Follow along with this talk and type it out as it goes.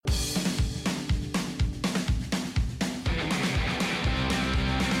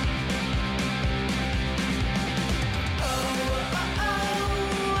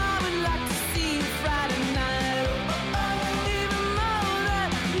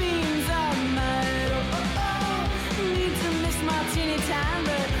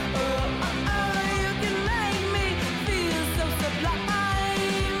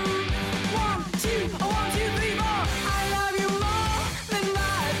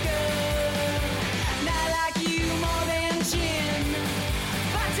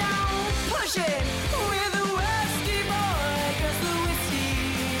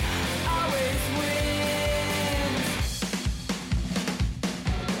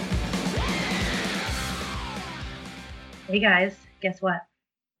Hey guys, guess what?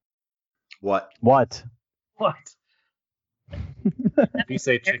 What? What? If you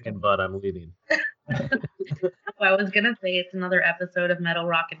say chicken butt, I'm leaving. I was gonna say it's another episode of Metal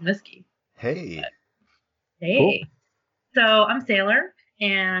Rock and Whiskey. Hey. Hey. Cool. So I'm Sailor,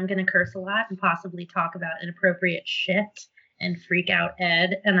 and I'm gonna curse a lot and possibly talk about inappropriate shit and freak out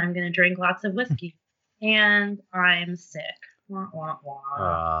Ed, and I'm gonna drink lots of whiskey. And I'm sick. Wah, wah,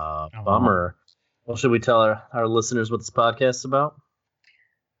 wah. Bummer. Well, should we tell our listeners what this podcast is about?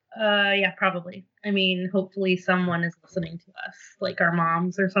 Yeah, probably. I mean, hopefully someone is listening to us, like our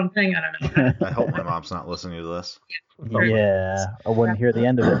moms or something. I don't know. I hope my mom's not listening to this. Yeah, I wouldn't hear the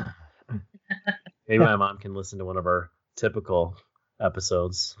end of it. Maybe my mom can listen to one of our typical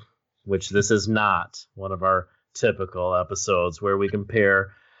episodes, which this is not one of our typical episodes where we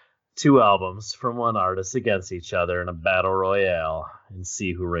compare two albums from one artist against each other in a battle royale and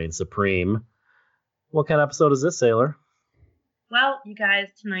see who reigns supreme. What kind of episode is this, Sailor? Well, you guys,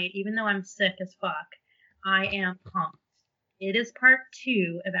 tonight, even though I'm sick as fuck, I am pumped. It is part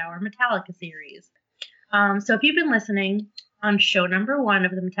 2 of our Metallica series. So if you've been listening, on show number 1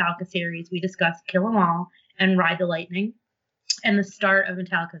 of the Metallica series, we discussed Kill 'Em All and Ride the Lightning and the start of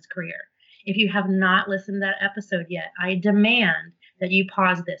Metallica's career. If you have not listened to that episode yet, I demand that you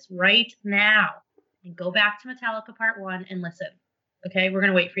pause this right now and go back to Metallica part 1 and listen. Okay, we're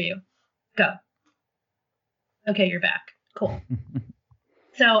going to wait for you. Go. Okay, you're back. Cool.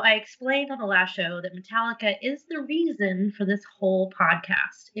 So I explained on the last show that Metallica is the reason for this whole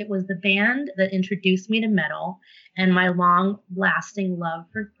podcast. It was the band that introduced me to metal and my long-lasting love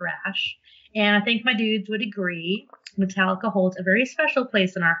for thrash. And I think my dudes would agree Metallica holds a very special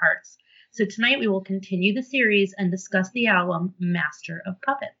place in our hearts. So tonight we will continue the series and discuss the album Master of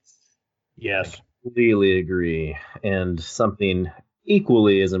Puppets. Yes. I completely agree. And something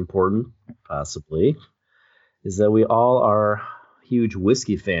equally as important, possibly, is that we all are huge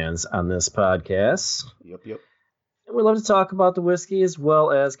whiskey fans on this podcast. Yep. And we love to talk about the whiskey as well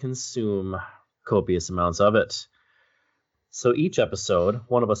as consume copious amounts of it. So each episode,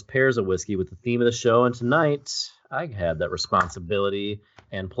 one of us pairs a whiskey with the theme of the show, and tonight I had that responsibility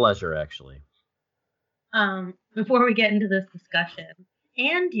and pleasure, actually. Before we get into this discussion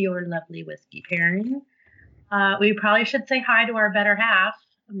and your lovely whiskey pairing, we probably should say hi to our better half,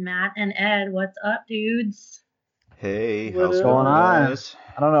 Matt and Ed. What's up, dudes? Hey, What's going on? Guys?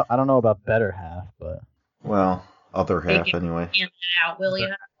 I don't know about better half, but other half anyway. Hand it out, will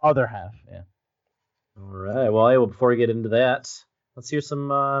you? Other half, yeah. All right. Well, before we get into that, let's hear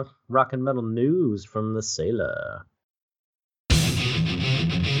some rock and metal news from the Sailor.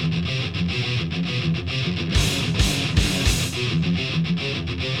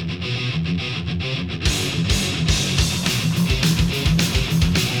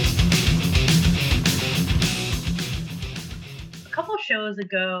 Shows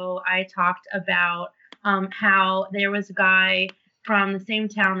ago, I talked about how there was a guy from the same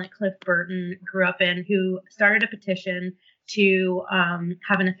town that Cliff Burton grew up in who started a petition to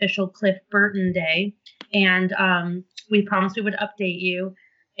have an official Cliff Burton Day, and we promised we would update you.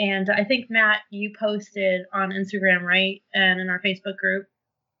 And I think, Matt, you posted on Instagram, right, and in our Facebook group?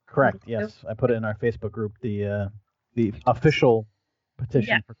 Correct, yes. I put it in our Facebook group, the official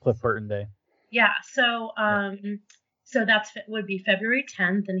petition for Cliff Burton Day. Yeah, so that would be February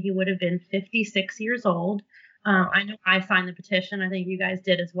 10th, and he would have been 56 years old. I know I signed the petition. I think you guys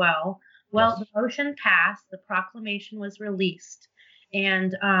did as well. Well, yes. The motion passed. The proclamation was released.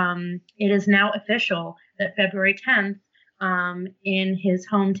 And it is now official that February 10th in his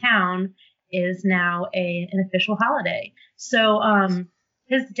hometown is now an official holiday. So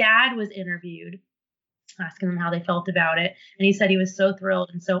his dad was interviewed, asking them how they felt about it. And he said he was so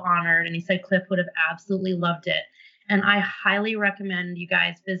thrilled and so honored. And he said Cliff would have absolutely loved it. And I highly recommend you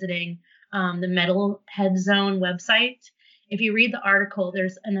guys visiting the Metal Head Zone website. If you read the article,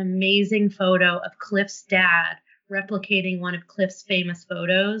 there's an amazing photo of Cliff's dad replicating one of Cliff's famous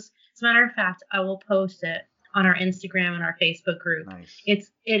photos. As a matter of fact, I will post it on our Instagram and our Facebook group.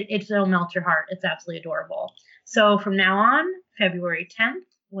 Nice. It'll melt your heart. It's absolutely adorable. So from now on, February 10th,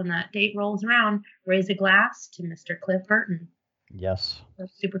 when that date rolls around, raise a glass to Mr. Cliff Burton. Yes.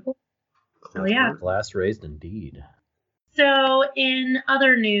 That's super cool. Oh yeah. Glass raised indeed. So in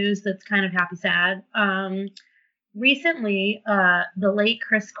other news that's kind of happy sad, recently the late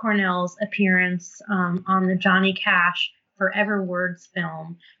Chris Cornell's appearance on the Johnny Cash Forever Words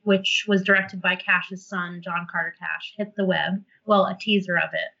film, which was directed by Cash's son, John Carter Cash, hit the web. Well, a teaser of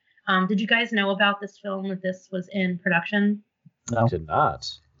it. Did you guys know about this film, that this was in production? No. Did not.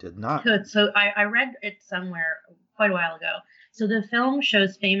 Good. So I read it somewhere quite a while ago. So the film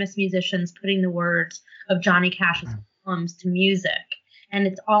shows famous musicians putting the words of Johnny Cash's poems to music. And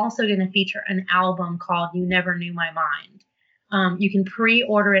it's also going to feature an album called You Never Knew My Mind. You can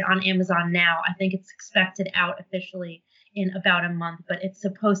pre-order it on Amazon now. I think it's expected out officially in about a month, but it's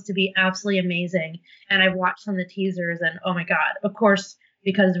supposed to be absolutely amazing. And I've watched some of the teasers, and oh my God, of course,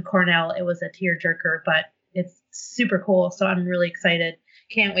 because of Cornell, it was a tearjerker, but it's super cool. So I'm really excited.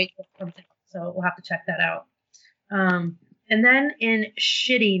 Can't wait till it comes out. So we'll have to check that out. And then in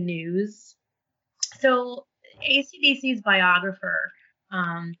shitty news, so AC/DC's biographer,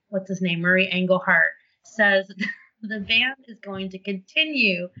 what's his name, Murray Engelhart, says the band is going to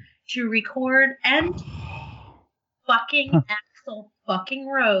continue to record and fucking Axl fucking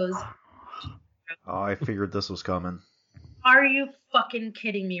Rose. Oh, I figured this was coming. Are you fucking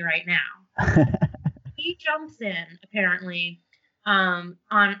kidding me right now? He jumps in, apparently, on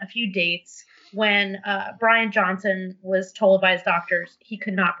a few dates when Brian Johnson was told by his doctors he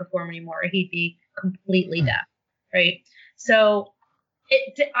could not perform anymore. He'd be completely deaf, right? So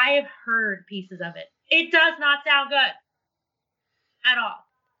I have heard pieces of it. It does not sound good at all.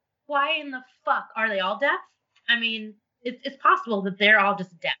 Why in the fuck are they all deaf? I mean, it's possible that they're all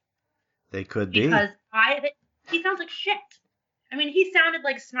just deaf. They could be. Because he sounds like shit. I mean, he sounded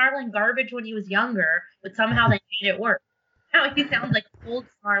like snarling garbage when he was younger, but somehow they made it work. Now he sounds like old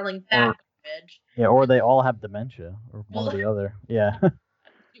snarling fat garbage. Yeah, or they all have dementia, or one or the other. Yeah.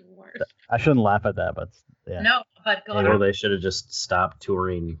 I shouldn't laugh at that, but yeah. No, but go on. Or they should have just stopped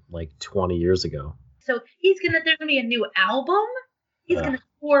touring like 20 years ago. So there's gonna be a new album. He's gonna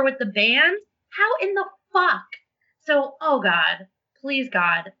tour with the band. How in the fuck? So, oh God, please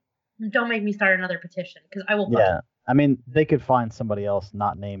God, don't make me start another petition because I will. Yeah, I mean they could find somebody else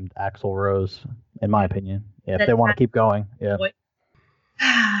not named Axl Rose, in my opinion. Yeah, if they want to keep going. Yeah.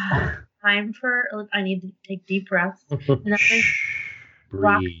 Time for. I need to take deep breaths. And then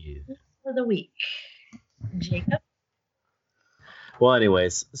Breathe. For the week, Jacob. Well,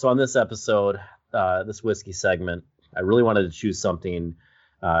 anyways, so on this episode, this whiskey segment, I really wanted to choose something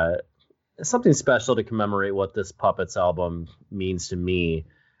special to commemorate what this Puppets album means to me,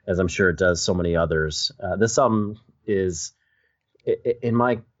 as I'm sure it does so many others. This album is, in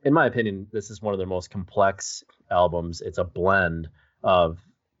my opinion, this is one of their most complex albums. It's a blend of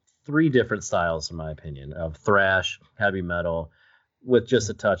 3 different styles, in my opinion, of thrash, heavy metal, with just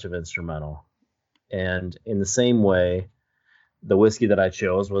a touch of instrumental. And in the same way, the whiskey that I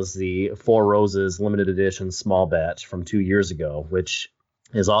chose was the Four Roses limited edition small batch from 2 years ago, which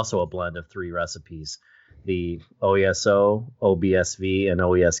is also a blend of 3 recipes, the OESO, OBSV, and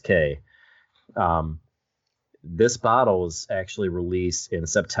OESK. This bottle was actually released in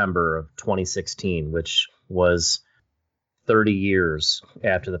September of 2016, which was 30 years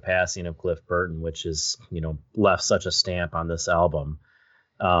after the passing of Cliff Burton, which is, left such a stamp on this album,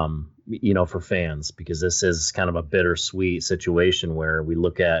 for fans, because this is kind of a bittersweet situation where we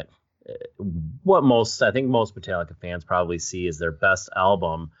look at what I think most Metallica fans probably see as their best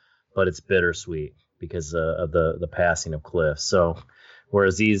album, but it's bittersweet because of the passing of Cliff. So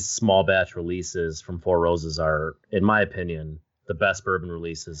whereas these small batch releases from Four Roses are, in my opinion, the best bourbon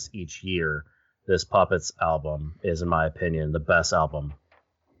releases each year, this Puppets album is, in my opinion, the best album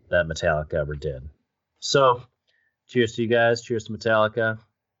that Metallica ever did. So cheers to you guys. Cheers to Metallica.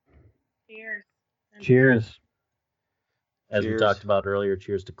 Cheers. Cheers. As we talked about earlier,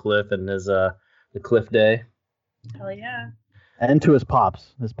 cheers to Cliff and his the Cliff Day. Hell yeah. And to his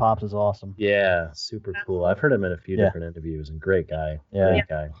Pops. His Pops is awesome. Yeah, super cool. I've heard him in a few different interviews, and great guy. Yeah. Great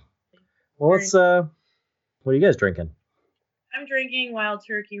guy. Well, let's what are you guys drinking? I'm drinking Wild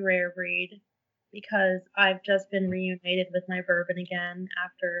Turkey Rare Breed because I've just been reunited with my bourbon again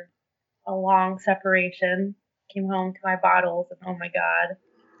after a long separation. Came home to my bottles and oh my God.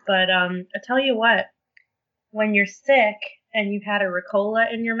 But I tell you what, when you're sick and you've had a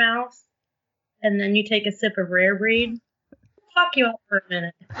Ricola in your mouth and then you take a sip of Rare Breed, fuck you up for a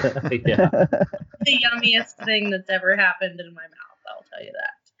minute. Yeah. The yummiest thing that's ever happened in my mouth, I'll tell you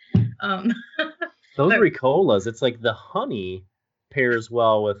that. Those Ricolas, it's like the honey pairs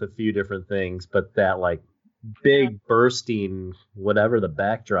well with a few different things, but that like big bursting whatever the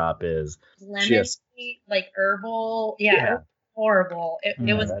backdrop is, lemon, like herbal, yeah. It was horrible.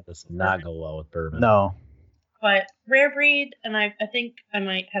 It was that does not go well with bourbon. No. But Rare Breed, and I think I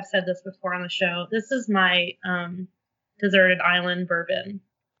might have said this before on the show, this is my Deserted Island bourbon.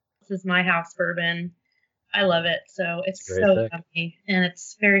 This is my house bourbon. I love it. So it's so yummy, and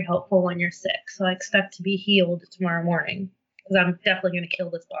it's very helpful when you're sick. So I expect to be healed tomorrow morning because I'm definitely going to kill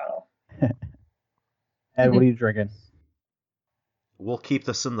this bottle. Ed, what are you drinking? We'll keep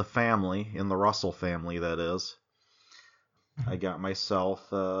this in the family, in the Russell family, that is. I got myself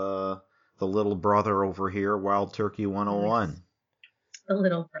the the little brother over here, Wild Turkey 101. The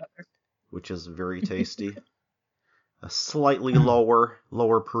little brother. Which is very tasty. A slightly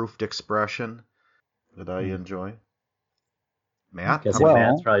lower proofed expression that I enjoy. Matt? Guess Well,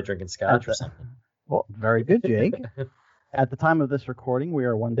 Matt's probably drinking scotch or something. Well, very good, Jake. At the time of this recording, we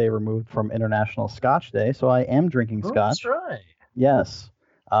are one day removed from International Scotch Day, so I am drinking scotch. That's right. Yes.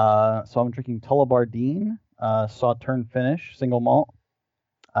 So I'm drinking Tullibardine Dean, Sauterne finish, single malt,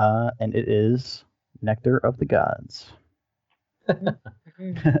 and it is Nectar of the Gods.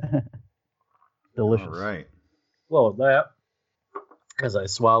 Delicious. All right. Well, that, as I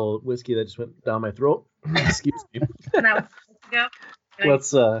swallow whiskey that just went down my throat. Excuse me. Now, go.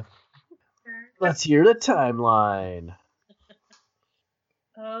 Let's hear the timeline.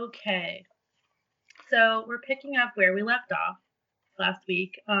 Okay. So we're picking up where we left off last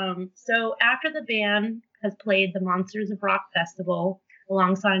week. So after the band has played the Monsters of Rock Festival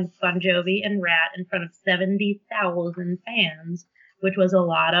alongside Bon Jovi and Rat in front of 70,000 fans, which was a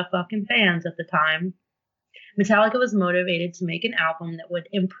lot of fucking fans at the time, Metallica was motivated to make an album that would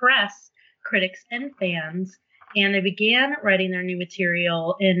impress critics and fans, and they began writing their new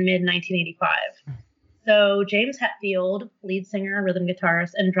material in mid-1985. So James Hetfield, lead singer, rhythm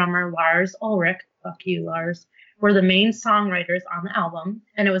guitarist, and drummer Lars Ulrich, fuck you, Lars, were the main songwriters on the album,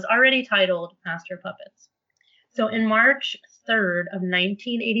 and it was already titled Master of Puppets. So in March 3rd of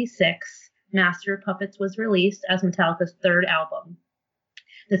 1986, Master of Puppets was released as Metallica's third album.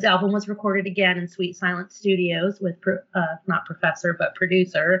 This album was recorded again in Sweet Silence Studios with, not professor, but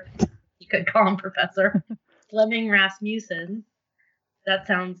producer. You could call him Professor. Flemming Rasmussen. That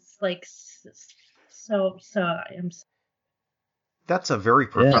sounds like so. That's a very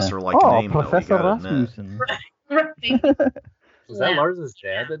professor-like name, Professor though, you gotta admit. Rasmussen. Right. Was that Lars's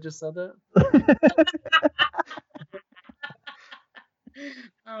dad that just said that?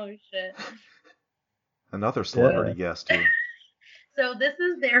 Oh, shit. Another celebrity guest here. So this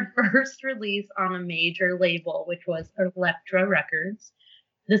is their first release on a major label, which was Elektra Records.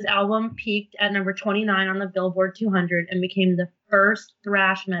 This album peaked at number 29 on the Billboard 200 and became the first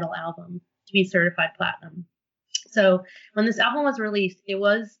thrash metal album to be certified platinum. So when this album was released,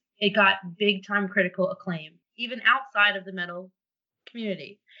 it got big time critical acclaim, even outside of the metal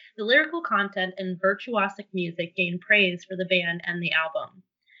community. The lyrical content and virtuosic music gained praise for the band and the album.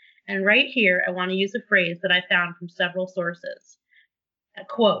 And right here, I want to use a phrase that I found from several sources.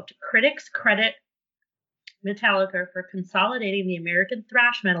 Quote, critics credit Metallica for consolidating the American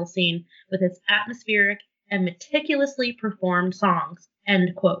thrash metal scene with its atmospheric and meticulously performed songs,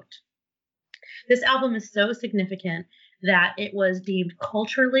 end quote. This album is so significant that it was deemed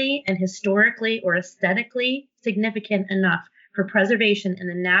culturally and historically or aesthetically significant enough for preservation in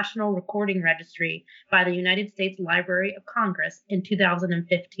the National Recording Registry by the United States Library of Congress in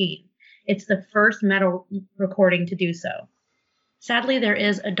 2015. It's the first metal recording to do so. Sadly, there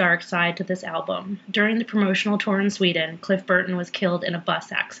is a dark side to this album. During the promotional tour in Sweden, Cliff Burton was killed in a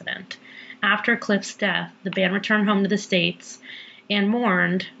bus accident. After Cliff's death, the band returned home to the States and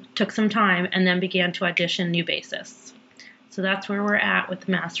mourned, took some time, and then began to audition new bassists. So that's where we're at with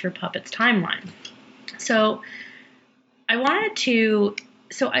the Master of Puppets timeline. So I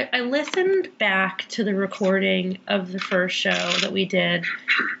listened back to the recording of the first show that we did,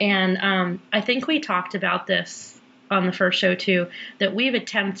 and I think we talked about this on the first show too, that we've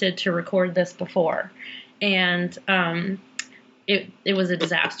attempted to record this before, and it was a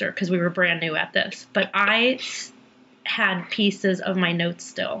disaster because we were brand new at this. But I had pieces of my notes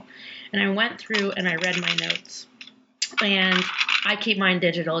still, and I went through and I read my notes, and I keep mine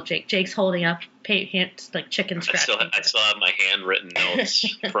digital. Jake's holding up like chicken scratch. I still have my handwritten notes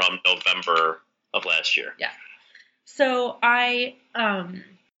from November of last year. Yeah. So I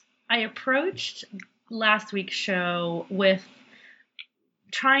approached last week's show with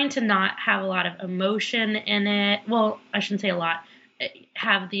trying to not have a lot of emotion in it. Well, I shouldn't say a lot.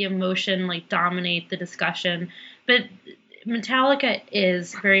 Have the emotion like dominate the discussion. But Metallica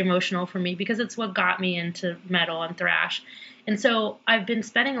is very emotional for me because it's what got me into metal and thrash. And so I've been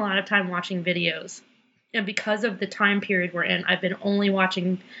spending a lot of time watching videos. And because of the time period we're in, I've been only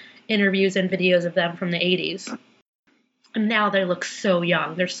watching interviews and videos of them from the 80s. And now they look so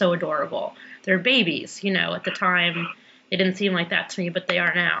young. They're so adorable. They're babies, at the time. They didn't seem like that to me, but they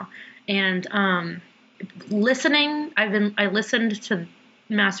are now. And listening, I listened to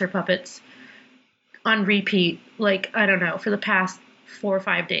Master Puppets on repeat, for the past 4 or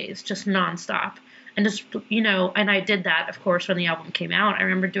 5 days, just nonstop. And just, and I did that, of course, when the album came out. I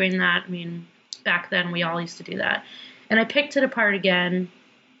remember doing that. I mean, back then we all used to do that. And I picked it apart again,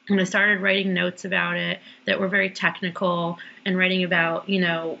 and I started writing notes about it that were very technical and writing about,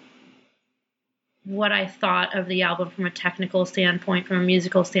 what I thought of the album from a technical standpoint, from a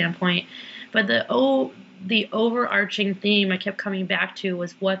musical standpoint. But the overarching theme I kept coming back to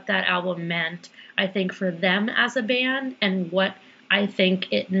was what that album meant, I think, for them as a band, and what I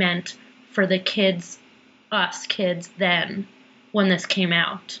think it meant for the kids, us kids then, when this came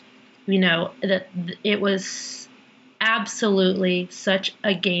out. You know, that it was absolutely such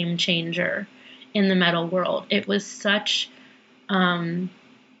a game changer in the metal world. It was such a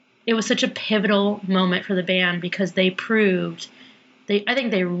pivotal moment for the band because I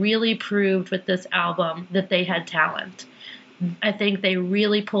think they really proved with this album that they had talent. I think they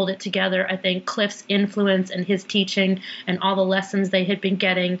really pulled it together. I think Cliff's influence and his teaching and all the lessons they had been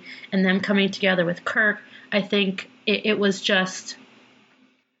getting and them coming together with Kirk, I think it was just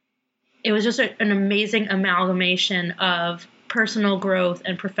an amazing amalgamation of personal growth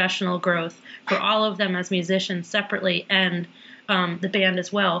and professional growth for all of them as musicians separately and the band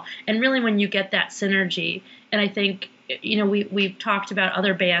as well. And really when you get that synergy, and I think, you know, we've talked about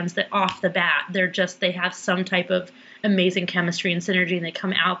other bands that off the bat, they have some type of amazing chemistry and synergy, and they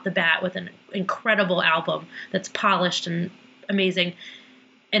come out the bat with an incredible album that's polished and amazing.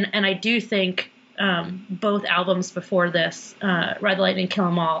 And I do think both albums before this, Ride the Lightning, Kill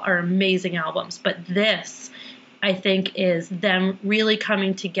 'Em All, are amazing albums. But this, I think, is them really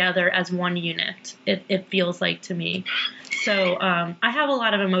coming together as one unit. It feels like to me. So I have a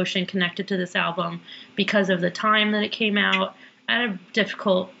lot of emotion connected to this album because of the time that it came out. I had a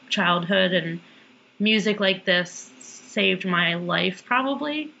difficult childhood, and music like this saved my life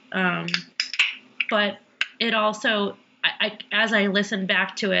probably. But it also, as I listened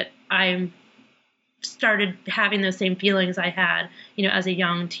back to it, I started having those same feelings I had, you know, as a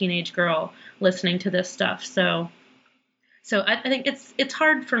young teenage girl listening to this stuff. So I think it's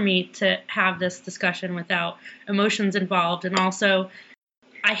hard for me to have this discussion without emotions involved. And also,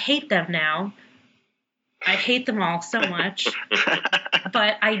 I hate them now. I hate them all so much,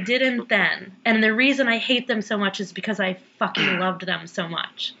 but I didn't then. And the reason I hate them so much is because I fucking loved them so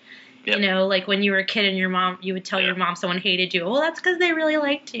much. Yep. You know, like when you were a kid and you would tell your mom someone hated you. Well, that's because they really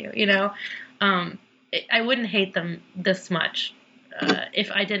liked you, you know. I wouldn't hate them this much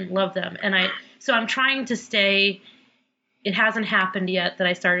if I didn't love them. So I'm trying to stay. It hasn't happened yet that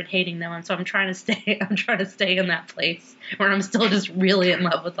I started hating them, and so I'm trying to stay in that place where I'm still just really in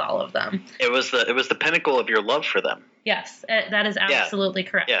love with all of them. It was the pinnacle of your love for them. Yes, that is absolutely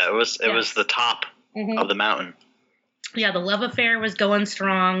correct. Yeah, it was the top of the mountain. Yeah, the love affair was going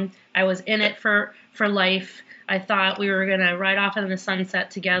strong. I was in it for life. I thought we were gonna ride off in the sunset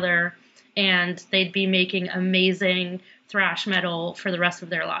together, and they'd be making amazing thrash metal for the rest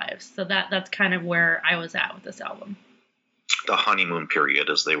of their lives. So that's kind of where I was at with this album. The honeymoon period,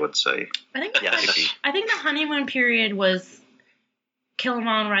 as they would say. I think the honeymoon period was Kill 'Em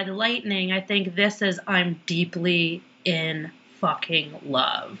All and Ride the Lightning. I think this is I'm deeply in fucking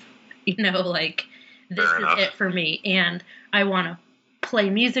love. You know, like this is it for me. And I want to play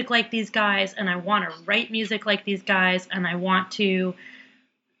music like these guys, and I want to write music like these guys, and I want to.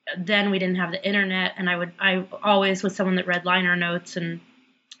 Then we didn't have the internet, and I always was someone that read liner notes, and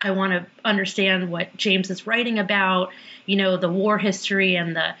I want to understand what James is writing about, you know, the war history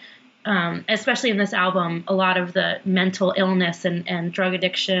and the, especially in this album, a lot of the mental illness and drug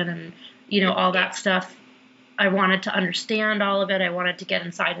addiction and, you know, all that stuff. I wanted to understand all of it. I wanted to get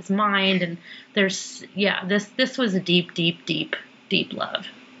inside his mind. And this was a deep, deep, deep, deep love.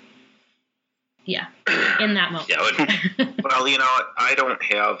 Yeah, in that moment. Yeah, well, you know, I don't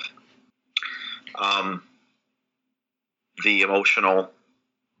have the emotional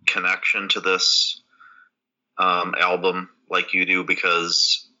connection to this album like you do,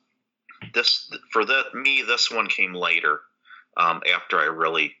 because this one came later, after I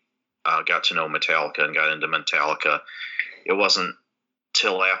really got to know Metallica and got into Metallica. It wasn't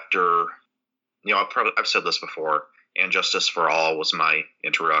till after, you know, I've said this before, And Justice for All was my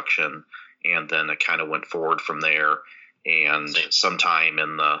introduction, and then it kind of went forward from there. And sometime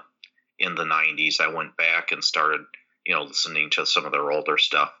in the 90s, I went back and started, you know, listening to some of their older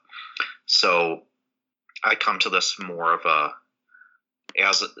stuff. So I come to this more of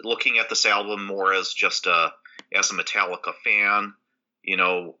looking at this album more as just as a Metallica fan, you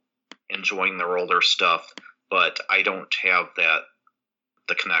know, enjoying their older stuff, but I don't have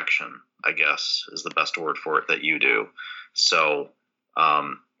the connection, I guess is the best word for it, that you do. So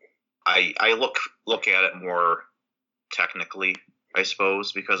I look at it more technically, I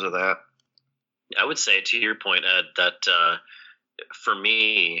suppose, because of that. I would say, to your point, Ed, that for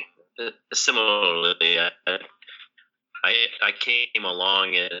me, similarly, I came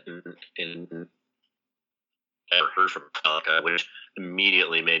along and heard from Metallica, which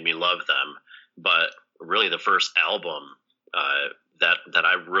immediately made me love them. but really the first album that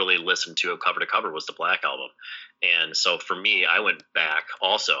I really listened to cover to cover was the Black Album. And so for me, I went back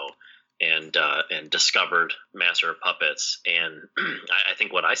also and discovered Master of Puppets. And I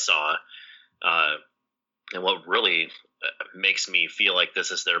think what I saw and what really makes me feel like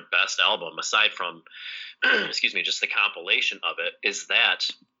this is their best album, aside from, excuse me, just the compilation of it, is that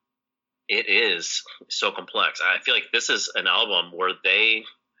it is so complex. I feel like this is an album where they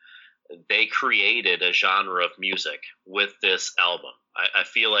created a genre of music with this album. I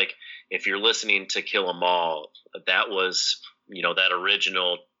feel like if you're listening to Kill 'Em All, that was, that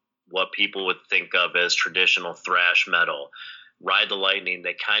original, what people would think of as traditional thrash metal. Ride the Lightning,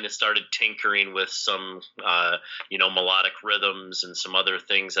 they kind of started tinkering with some, melodic rhythms and some other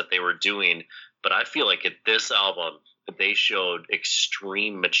things that they were doing. But I feel like at this album, they showed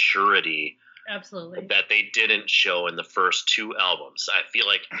extreme maturity. Absolutely. That they didn't show in the first two albums. I feel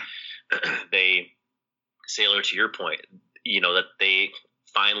like they, Sailor, to your point, that they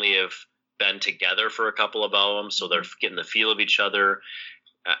finally have been together for a couple of albums, so they're getting the feel of each other.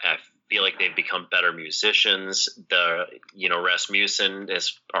 I feel like they've become better musicians. Rasmussen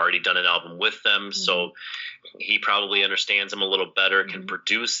has already done an album with them, so he probably understands them a little better, can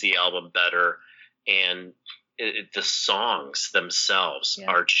produce the album better, and the songs themselves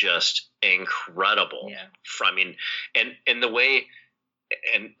are just incredible. Yeah. I mean, and the way,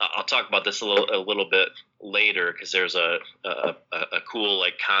 and I'll talk about this a little bit later, because there's a cool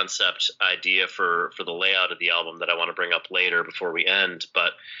like concept idea for the layout of the album that I want to bring up later before we end.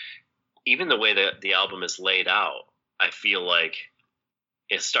 But even the way that the album is laid out, I feel like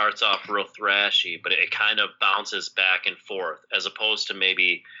it starts off real thrashy, but it kind of bounces back and forth, as opposed to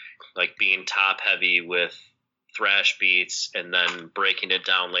maybe like being top heavy with thrash beats and then breaking it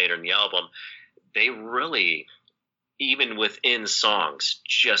down later in the album. They really, even within songs,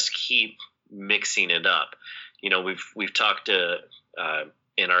 just keep mixing it up. We've talked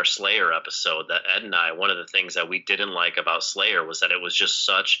in our Slayer episode that Ed and I, one of the things that we didn't like about Slayer was that it was just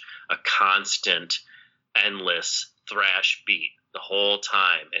such a constant, endless thrash beat the whole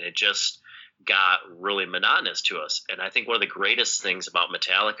time, and it just got really monotonous to us. And I think one of the greatest things about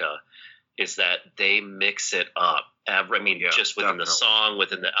Metallica is that they mix it up. Just within the song,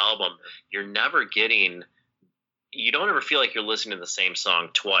 within the album, you don't ever feel like you're listening to the same song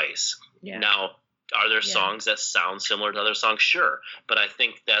twice. Yeah. Now, are there songs that sound similar to other songs? Sure. But I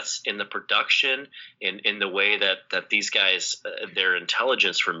think that's in the production, in the way that these guys, their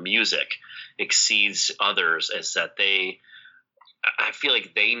intelligence for music exceeds others, is that I feel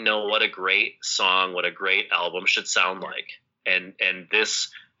like they know what a great song, what a great album should sound like. And this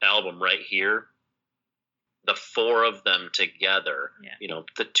album right here, the four of them together,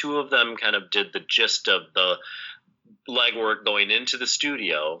 the two of them kind of did the gist of the legwork going into the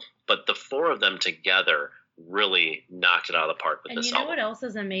studio, but the four of them together really knocked it out of the park with this album. What else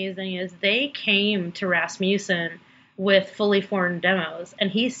is amazing is they came to Rasmussen with fully formed demos, and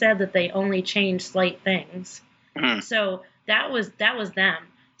he said that they only changed slight things. So that was them.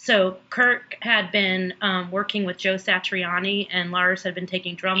 So Kirk had been working with Joe Satriani, and Lars had been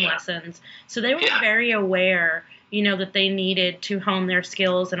taking drum lessons. So they were very aware, that they needed to hone their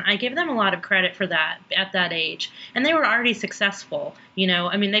skills. And I give them a lot of credit for that at that age. And they were already successful,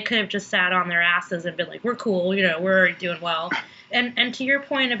 they could have just sat on their asses and been like, we're cool, we're already doing well. And to your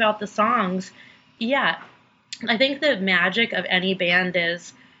point about the songs, I think the magic of any band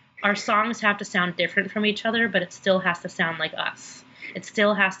is our songs have to sound different from each other, but it still has to sound like us. It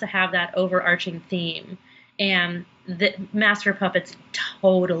still has to have that overarching theme. And the Master of Puppets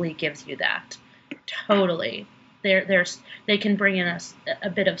totally gives you that. Totally. They can bring in a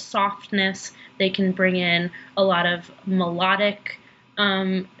bit of softness. They can bring in a lot of melodic.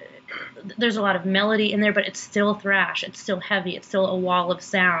 There's a lot of melody in there, but it's still thrash. It's still heavy. It's still a wall of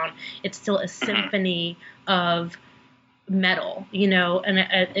sound. It's still a symphony of metal, and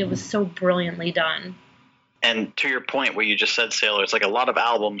it was so brilliantly done. And to your point, what you just said, Sailor, it's like a lot of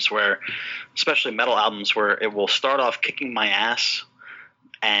albums where, especially metal albums, where it will start off kicking my ass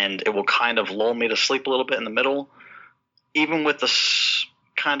and it will kind of lull me to sleep a little bit in the middle. Even with the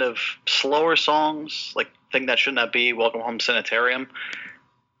kind of slower songs, like Thing That Should Not Be, Welcome Home Sanitarium,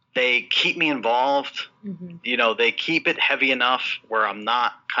 they keep me involved. They keep it heavy enough where I'm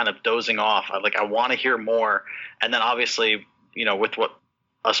not kind of dozing off. I want to hear more. And then obviously, with what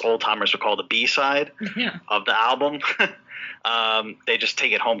us old timers would call the B-side of the album, they just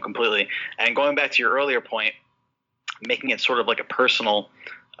take it home completely. And going back to your earlier point, making it sort of like a personal,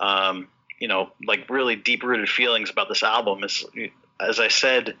 really deep-rooted feelings about this album is, as I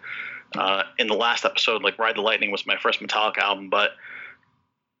said in the last episode, Ride the Lightning was my first Metallica album, but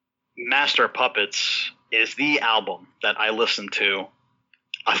Master of Puppets is the album that I listened to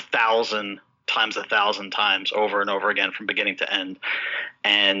 1,000 times over and over again from beginning to end.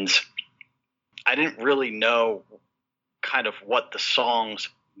 And I didn't really know kind of what the songs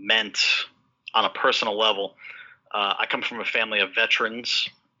meant on a personal level. I come from a family of veterans.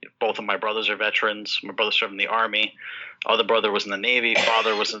 Both of my brothers are veterans. My brother served in the Army. Other brother was in the Navy.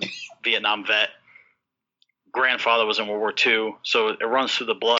 Father was a Vietnam vet. Grandfather was in World War II. So it runs through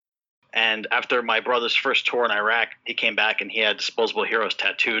the blood. And after my brother's first tour in Iraq, he came back and he had Disposable Heroes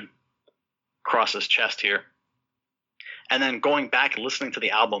tattooed across his chest here. And then going back and listening to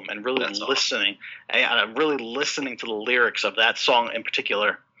the album and really listening to the lyrics of that song in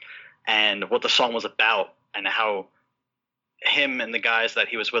particular and what the song was about and how him and the guys that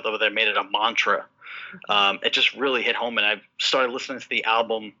he was with over there made it a mantra. It just really hit home. And I started listening to the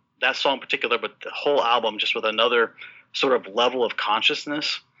album, that song in particular, but the whole album just with another sort of level of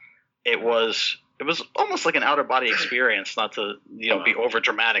consciousness. It was almost like an outer body experience, not to be over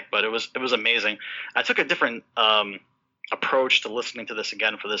dramatic, but it was amazing. I took a different approach to listening to this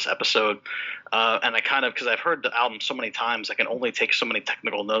again for this episode, and I kind of, because I've heard the album so many times, I can only take so many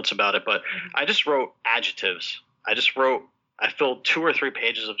technical notes about it. But I just wrote adjectives. I filled 2 or 3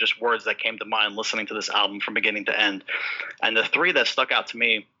 pages of just words that came to mind listening to this album from beginning to end, and the 3 that stuck out to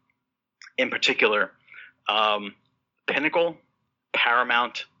me in particular: pinnacle,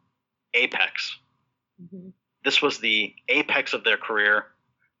 paramount, apex. This was the apex of their career.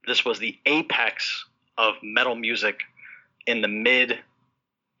 This was the apex of metal music in the mid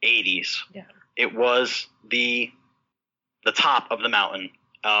 80s. Yeah. It was the top of the mountain.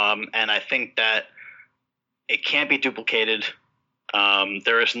 And I think that it can't be duplicated.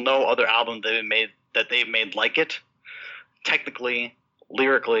 There is no other album that they've made like it. Technically,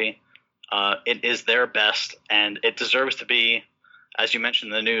 lyrically, it is their best, and it deserves to be, as you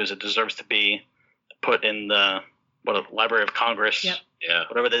mentioned in the news, it deserves to be put in the Library of Congress. Yep. Yeah.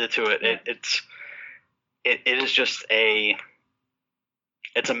 Whatever they did to it. Yep. It is just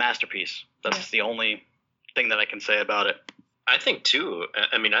it's a masterpiece. That's the only thing that I can say about it. I think too.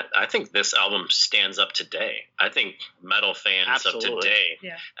 I mean, I think this album stands up today. I think metal fans of today.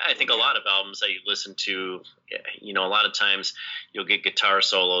 Yeah. I think a lot of albums that you listen to, a lot of times you'll get guitar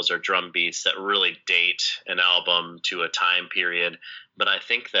solos or drum beats that really date an album to a time period. But I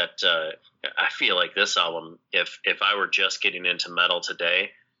think that I feel like this album, if I were just getting into metal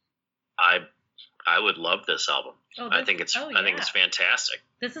today, I would love this album. I think it's fantastic.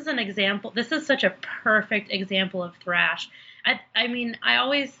 This is an example. This is such a perfect example of thrash. I mean, I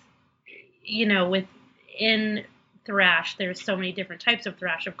always, within thrash, there's so many different types of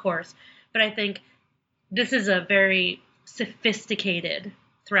thrash, of course, but I think this is a very sophisticated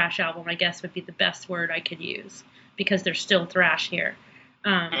thrash album, I guess would be the best word I could use, because there's still thrash here.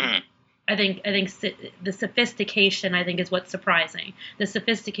 I think the sophistication, I think, is what's surprising. The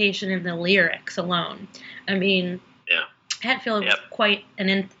sophistication in the lyrics alone. I mean, Hetfield was quite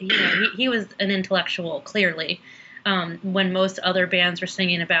he was an intellectual, clearly. When most other bands were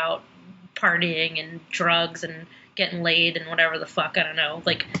singing about partying and drugs and getting laid and whatever the fuck, I don't know,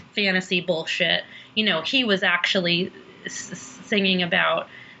 like fantasy bullshit. He was actually singing about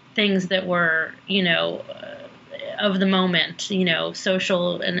things that were, of the moment,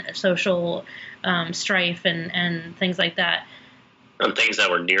 social strife and things like that. And things that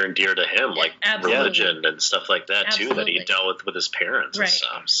were near and dear to him, like religion and stuff like that, too, that he dealt with his parents and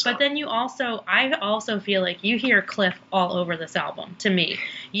stuff. So. But then I also feel like you hear Cliff all over this album, to me.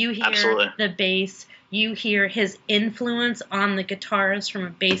 You hear the bass, you hear his influence on the guitars from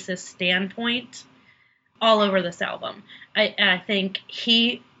a bassist standpoint all over this album. I think,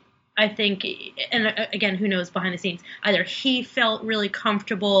 and again, who knows behind the scenes, either he felt really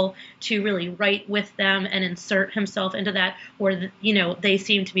comfortable to really write with them and insert himself into that, or, they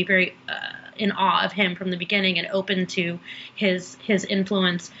seemed to be very in awe of him from the beginning and open to his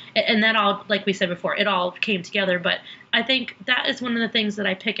influence. And that all, like we said before, it all came together. But I think that is one of the things that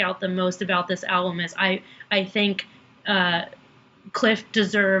I pick out the most about this album is I think Cliff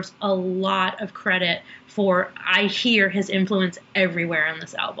deserves a lot of credit for, I hear his influence everywhere on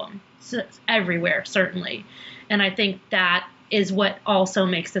this album. So, everywhere, certainly. And I think that is what also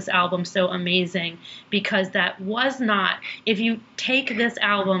makes this album so amazing, because that was not, if you take this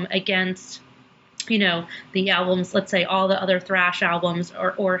album against, the albums, let's say all the other thrash albums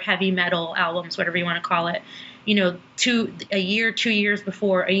or heavy metal albums, whatever you want to call it, a year, 2 years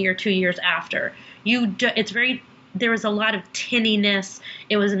before, a year, 2 years after, there was a lot of tinniness.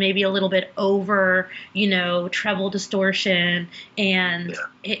 It was maybe a little bit over, treble distortion, and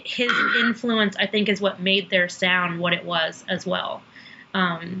his influence, I think, is what made their sound what it was as well.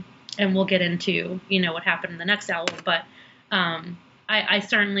 and we'll get into, what happened in the next album, but I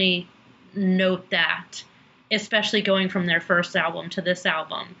certainly note that, especially going from their first album to this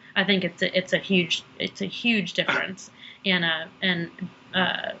album. I think it's a huge difference, and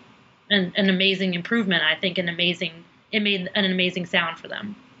an amazing improvement. I think it made an amazing sound for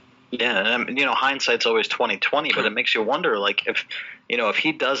them. Yeah, and hindsight's always 20/20, but it makes you wonder, like, if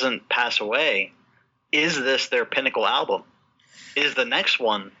he doesn't pass away, is this their pinnacle album? Does the next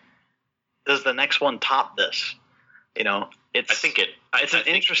one top this? It's an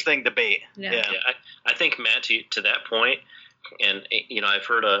interesting debate. Yeah. I think, Matt, to that point, and I've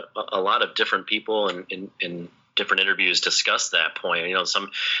heard a lot of different people in different interviews discuss that point.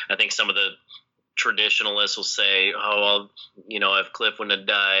 I think some of the traditionalists will say, oh, well, if Cliff wouldn't have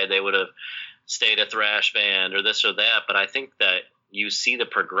died, they would have stayed a thrash band or this or that. But I think that you see the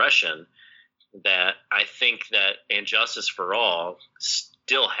progression, that I think that And Justice for All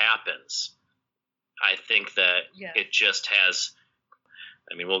still happens. I think that it just has,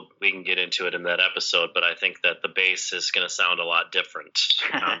 we can get into it in that episode, but I think that the bass is going to sound a lot different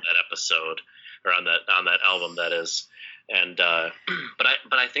on that episode, or on that album, that is. And but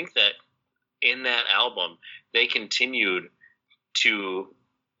I think that in that album, they continued to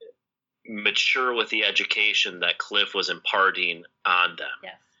mature with the education that Cliff was imparting on them.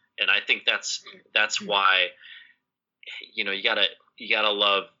 Yes. And I think that's why, you gotta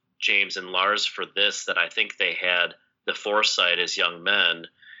love James and Lars for this, that I think they had the foresight as young men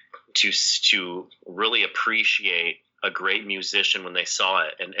to really appreciate a great musician when they saw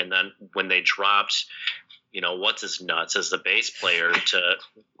it. And then when they dropped, what's his nuts as the bass player, to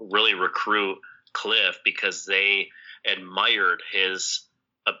really recruit Cliff, because they admired his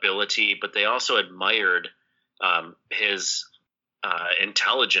ability, but they also admired his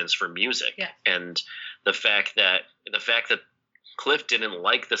intelligence for music. Yeah. And the fact that Cliff didn't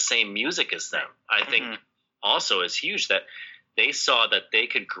like the same music as them, I think also is huge, that they saw that they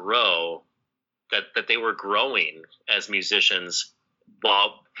could grow, that they were growing as musicians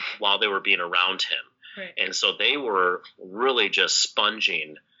while they were being around him. Right. And so they were really just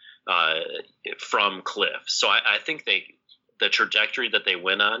sponging from Cliff. So I think the trajectory that they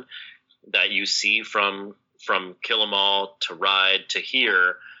went on, that you see from Kill 'Em All to Ride to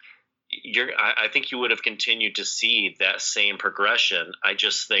here, I think you would have continued to see that same progression. I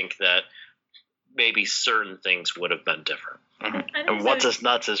just think that maybe certain things would have been different. And What's His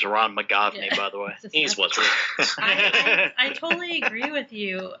Nuts is Ron McGovney, by the way. He's What's His Nuts. I totally agree with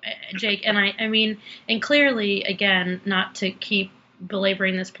you, Jake. And and clearly, again, not to keep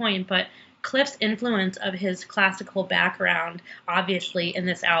belaboring this point, but Cliff's influence of his classical background, obviously, in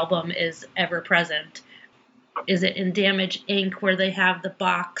this album is ever present. Is it in Damage Inc., where they have the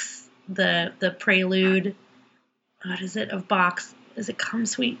box, the prelude? What is it of Bach's? Is it Come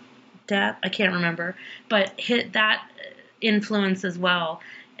Sweet Death? I can't remember. But that influence as well.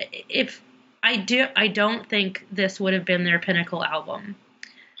 If I don't think this would have been their pinnacle album.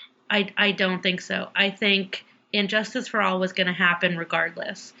 I don't think so. I think And Justice for All was going to happen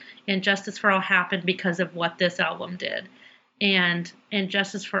regardless. And Justice for All happened because of what this album did. And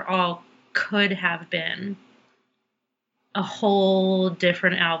Justice for All could have been a whole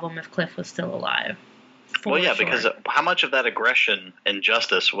different album if Cliff was still alive. Because how much of that aggression and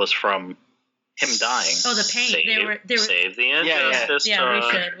Justice was from him dying? Oh, the pain. They were save the Injustice.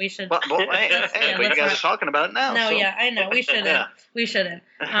 Yeah, we should. Well, hey, but you guys are talking about it now. No, so. yeah, I know. We shouldn't. Yeah. We shouldn't.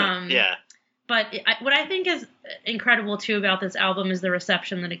 Yeah. But what I think is incredible, too, about this album is the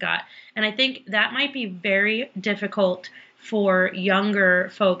reception that it got. And I think that might be very difficult for younger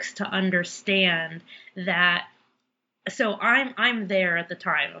folks to understand that. So I'm there at the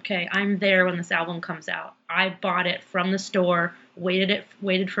time, okay? I'm there when this album comes out. I bought it from the store, waited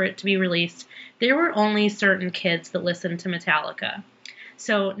for it to be released. There were only certain kids that listened to Metallica.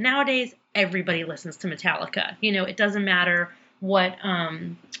 So nowadays, everybody listens to Metallica. It doesn't matter what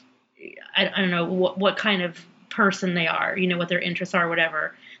I don't know what kind of person they are, what their interests are,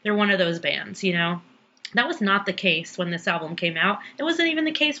 whatever. They're one of those bands, That was not the case when this album came out. It wasn't even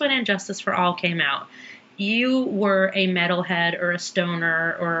the case when And Justice for All came out. You were a metalhead or a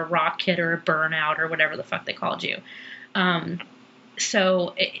stoner or a rock kid or a burnout or whatever the fuck they called you.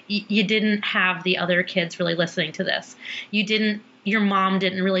 So you didn't have the other kids really listening to this. Your mom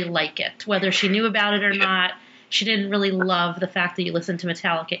didn't really like it, whether she knew about it or not. She didn't really love the fact that you listened to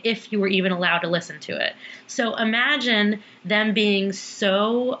Metallica, if you were even allowed to listen to it. So imagine them being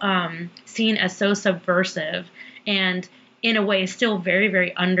so seen as so subversive and in a way still very,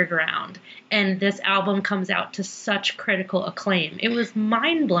 very underground. And this album comes out to such critical acclaim. It was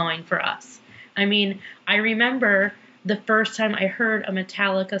mind-blowing for us. I mean, I remember the first time I heard a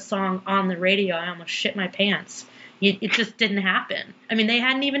Metallica song on the radio, I almost shit my pants. It just didn't happen. I mean, they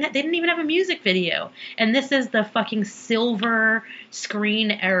didn't even have a music video. And this is the fucking silver screen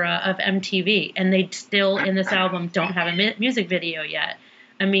era of MTV. And they still, in this album, don't have a music video yet.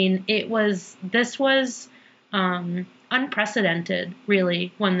 I mean, this was unprecedented,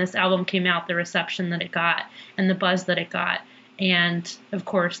 really, when this album came out, the reception that it got and the buzz that it got. And, of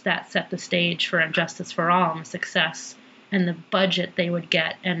course, that set the stage for Injustice for All and the success and the budget they would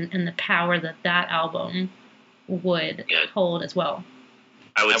get and the power that album would hold as well.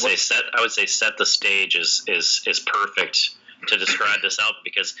 I would say set the stage is perfect to describe this album,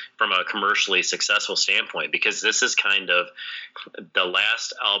 because from a commercially successful standpoint, because this is kind of the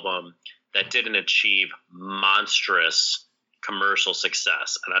last album that didn't achieve monstrous commercial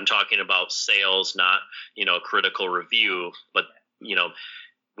success. And I'm talking about sales, not, critical review, but,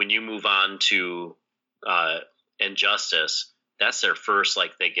 when you move on to Injustice, that's their first,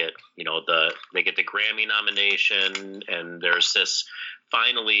 they get, they get the Grammy nomination, and there's this,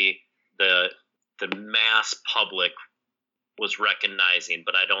 finally the mass public was recognizing,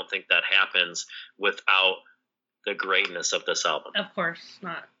 but I don't think that happens without the greatness of this album. Of course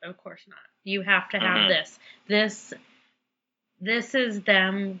not. You have to have this. This is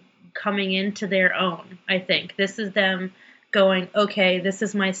them coming into their own, I think. This is them going, okay, this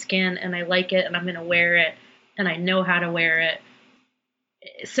is my skin and I like it and I'm going to wear it and I know how to wear it.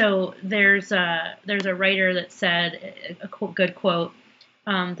 So there's a writer that said, a good quote,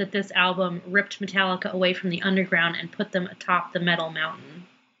 that this album ripped Metallica away from the underground and put them atop the metal mountain.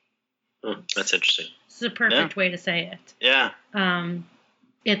 That's interesting. It's a perfect way to say it. Yeah. And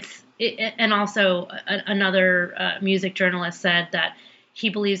also another music journalist said that he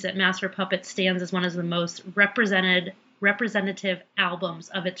believes that Master of Puppets stands as one of the most representative albums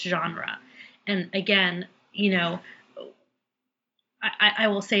of its genre. And again, I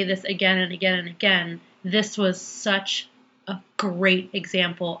will say this again and again and again. This was such a great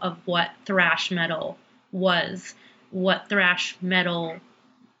example of what thrash metal was, what thrash metal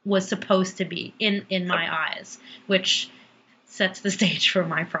was supposed to be in my eyes, which sets the stage for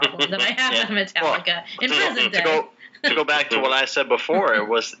my problem that I have with Metallica in present day. To go back to what I said before,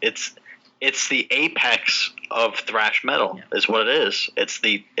 it's the apex of thrash metal is what it is. It's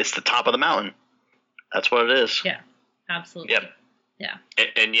the top of the mountain. That's what it is. Yeah, absolutely. Yep. Yeah.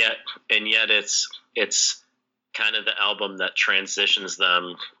 And yet it's kind of the album that transitions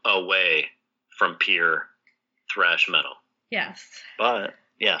them away from pure thrash metal. Yes. But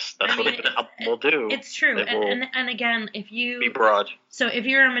yes, that's what an album will do. It's true. And again, if you be broad. So if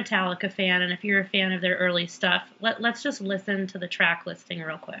you're a Metallica fan and if you're a fan of their early stuff, let's just listen to the track listing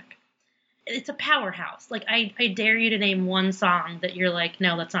real quick. It's a powerhouse. I dare you to name one song that you're like,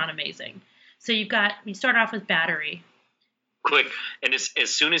 no, that's not amazing. So you start off with Battery. Quick, and as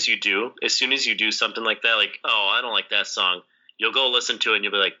soon as you do something like that, oh, I don't like that song, you'll go listen to it and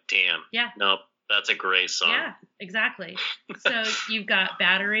you'll be like, damn, nope, that's a great song. Yeah, exactly. So you've got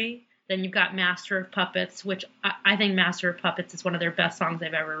Battery, then you've got Master of Puppets, which I think Master of Puppets is one of their best songs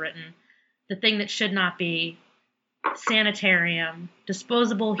they've ever written. The Thing That Should Not Be, Sanitarium,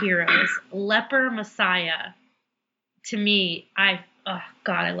 Disposable Heroes, Leper Messiah. To me, I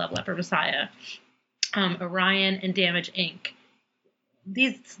love Leper Messiah. Orion and Damage Inc.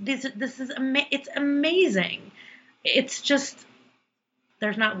 It's amazing. It's just,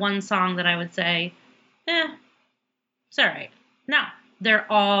 there's not one song that I would say, it's all right. No, they're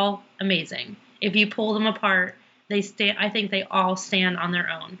all amazing. If you pull them apart, I think they all stand on their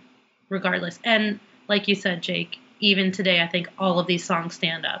own, regardless. And like you said, Jake, even today, I think all of these songs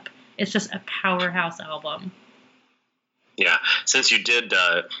stand up. It's just a powerhouse album. Yeah, since you did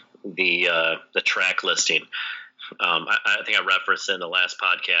the track listing, I think I referenced it in the last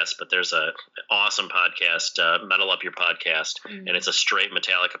podcast, but there's a awesome podcast, Metal Up Your Podcast, and it's a straight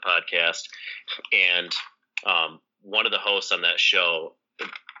Metallica podcast. And one of the hosts on that show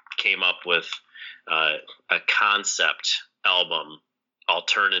came up with a concept album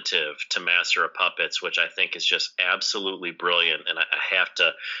alternative to Master of Puppets, which I think is just absolutely brilliant. And I have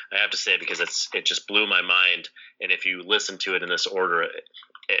to say it because it just blew my mind. And if you listen to it in this order,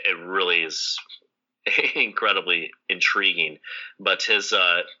 it really is incredibly intriguing. But his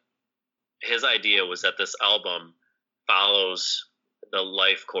idea was that this album follows the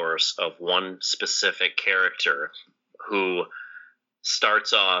life course of one specific character who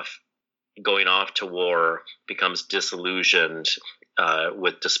starts off going off to war, becomes disillusioned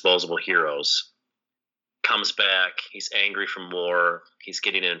with Disposable Heroes, comes back, he's angry from war, he's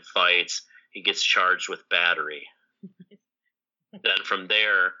getting in fights, he gets charged with battery. Then from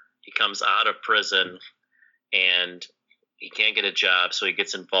there, he comes out of prison and he can't get a job, so he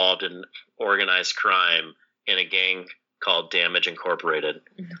gets involved in organized crime in a gang called Damage Incorporated.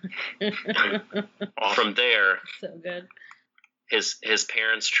 From there, so good. His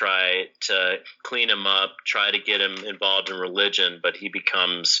parents try to clean him up, try to get him involved in religion, but he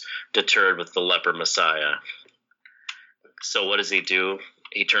becomes deterred with the leper messiah. So what does he do?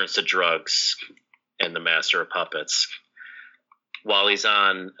 He turns to drugs and the master of puppets. While he's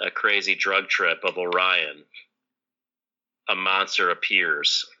on a crazy drug trip of Orion, a monster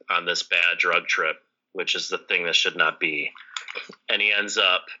appears on this bad drug trip, which is the thing that should not be. And he ends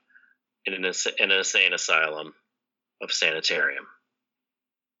up in an insane asylum of sanitarium.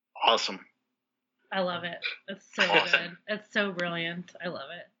 Awesome. I love it. It's so good. It's so brilliant. I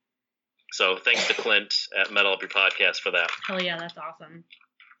love it. So thanks to Clint at Metal Up Your Podcast for that. Hell yeah, that's awesome.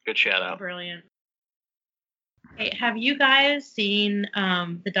 Good shout out. Brilliant. Hey, have you guys seen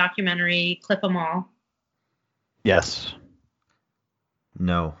the documentary Clip 'Em All? Yes.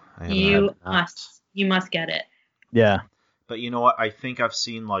 No, I haven't. You must get it. Yeah. But you know what? I think I've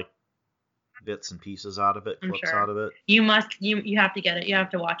seen like bits and pieces out of it, I'm clips sure. out of it. You have to get it. You have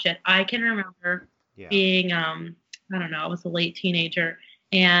to watch it. I can remember being I don't know, I was a late teenager,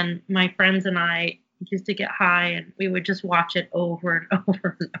 and my friends and I used to get high and we would just watch it over and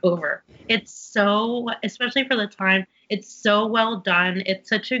over and over. It's so, especially for the time, it's so well done. It's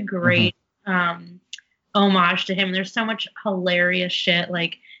such a great homage to him. There's so much hilarious shit,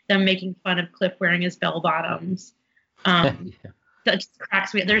 like them making fun of Cliff wearing his bell bottoms. That just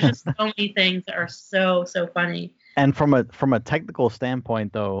cracks me. There's just so many things that are so funny. And from a technical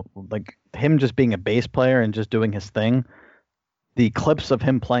standpoint, though, like him just being a bass player and just doing his thing, the clips of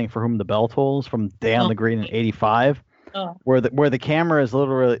him playing For Whom the Bell Tolls from Day on the Green in '85, where the camera is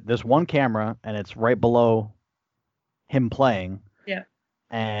literally, there's one camera and it's right below him playing. Yeah.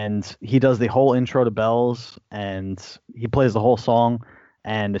 And he does the whole intro to Bells, and he plays the whole song,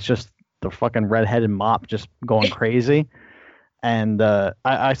 and it's just the fucking redheaded mop just going crazy. And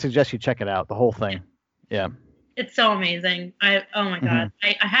I suggest you check it out, the whole thing. Yeah. It's so amazing. Oh my God.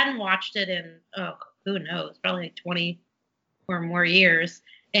 I hadn't watched it in, who knows, probably like 20 or more years.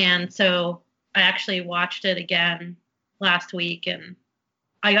 And so I actually watched it again last week, and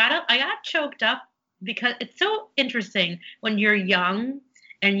I got choked up because it's so interesting when you're young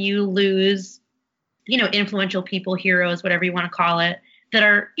and you lose, influential people, heroes, whatever you want to call it, that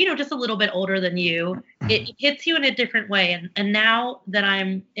are, just a little bit older than you. It hits you in a different way. And now that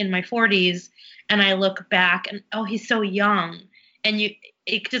I'm in my 40s and I look back and, he's so young. And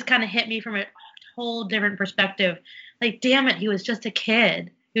it just kind of hit me from a whole different perspective. Like, damn it, he was just a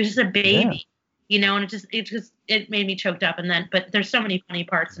kid. He was just a baby, and it made me choked up. But there's so many funny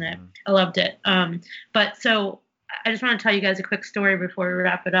parts in it. I loved it. But so I just want to tell you guys a quick story before we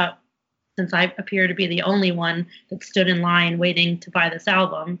wrap it up, since I appear to be the only one that stood in line waiting to buy this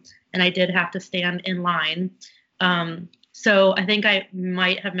album, and I did have to stand in line. So I think I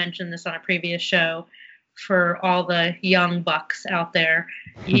might have mentioned this on a previous show. For all the young bucks out there,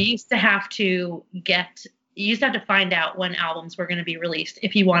 you used to have to find out when albums were going to be released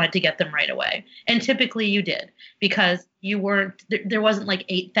if you wanted to get them right away. And typically you did, because there wasn't like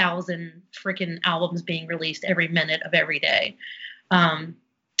 8,000 freaking albums being released every minute of every day.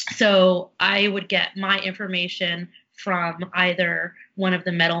 So I would get my information from either one of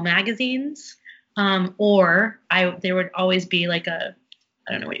the metal magazines, or there would always be like I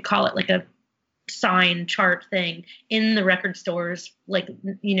don't know what you call it, like a sign chart thing in the record stores, like,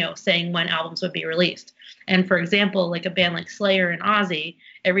 saying when albums would be released. And for example, like a band like Slayer and Ozzy,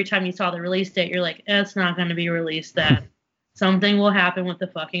 every time you saw the release date, you're like, it's not going to be released then. Something will happen with the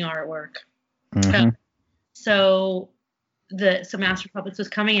fucking artwork. So Master of Puppets was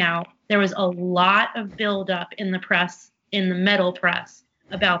coming out. There was a lot of buildup in the press, in the metal press,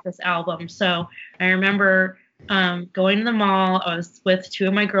 about this album. So I remember going to the mall. I was with two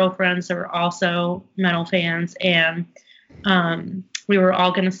of my girlfriends that were also metal fans, and we were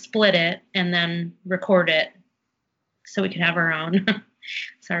all going to split it and then record it so we could have our own.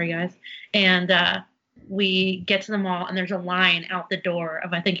 Sorry, guys. And we get to the mall, and there's a line out the door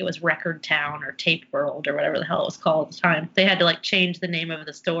of, I think it was Record Town or Tape World or whatever the hell it was called at the time. They had to change the name of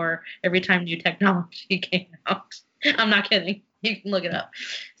the store every time new technology came out. I'm not kidding. You can look it up.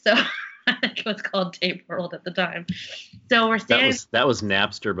 So I think it was called Tape World at the time. So we're standing. That was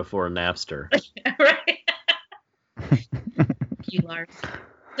Napster before Napster. Right. You Lars.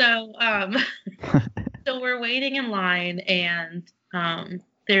 So so we're waiting in line, and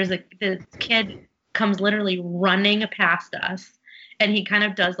this kid comes literally running past us, and he kind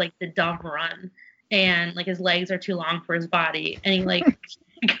of does the dumb run, and his legs are too long for his body, and he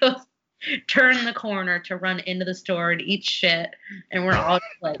goes turn the corner to run into the store and eat shit, and we're all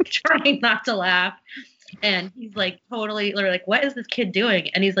like trying not to laugh. And he's like totally, we're like, what is this kid doing?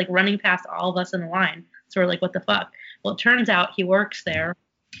 And he's like running past all of us in the line. So we're like, what the fuck? Well, it turns out he works there,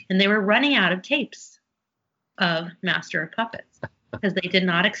 and they were running out of tapes of Master of Puppets because they did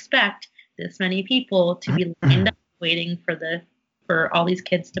not expect this many people to be lined up waiting for all these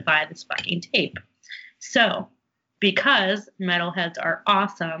kids to buy this fucking tape. So, because metalheads are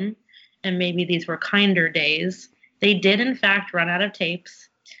awesome, and maybe these were kinder days, they did in fact run out of tapes.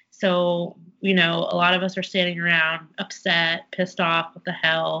 So, you know, a lot of us are standing around upset, pissed off, what the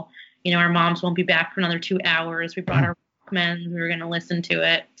hell? You know, our moms won't be back for another 2 hours. We brought our Walkmans. We were going to listen to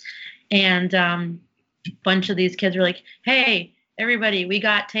it. And a bunch of these kids were like, hey, everybody, we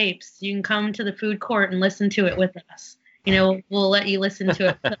got tapes. You can come to the food court and listen to it with us. You know, we'll let you listen to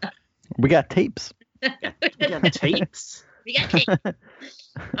it with us. We got tapes. We got tapes. We got tapes.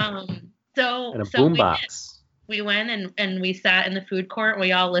 So And a boombox. We went and we sat in the food court.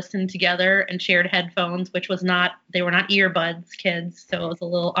 We all listened together and shared headphones, which was they were not earbuds, kids. So it was a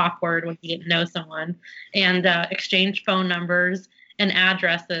little awkward when you didn't know someone, and exchanged phone numbers and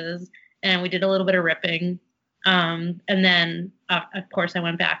addresses. And we did a little bit of ripping. And then, of course, I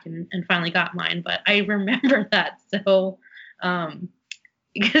went back and finally got mine. But I remember that. So,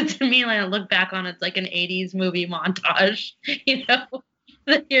 because to me, when I look back on it, it's like an 80s movie montage, you know?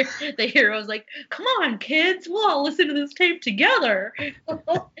 The hero's like, come on, kids, we'll all listen to this tape together.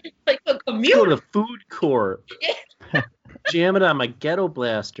 Like a community. Go to the food court. Jam it on my ghetto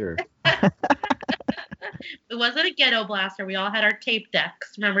blaster. It wasn't a ghetto blaster. We all had our tape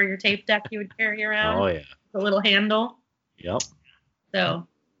decks. Remember your tape deck you would carry around? Oh, yeah. The little handle? Yep. So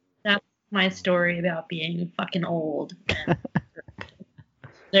that's my story about being fucking old.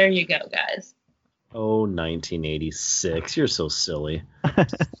 There you go, guys. Oh, 1986. You're so silly.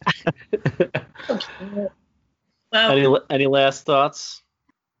 Well, Any last thoughts,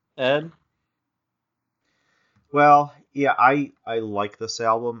 Ed? Well, yeah, I like this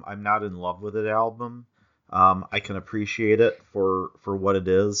album. I'm not in love with it album. I can appreciate it for what it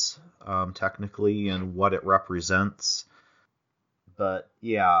is, technically, and what it represents. But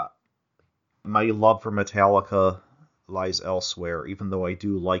yeah, my love for Metallica lies elsewhere, even though I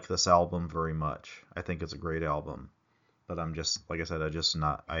do like this album very much. I think it's a great album. But I'm just, like I said,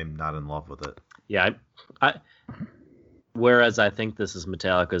 I'm not in love with it. Yeah, whereas I think this is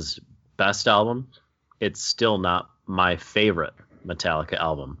Metallica's best album, it's still not my favorite Metallica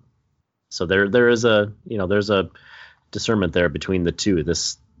album. So there is there's a discernment there between the two.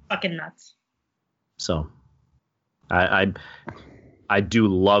 This fucking nuts. So I do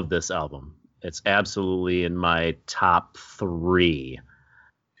love this album. It's absolutely in my top 3,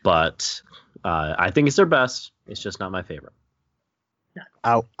 but I think it's their best. It's just not my favorite.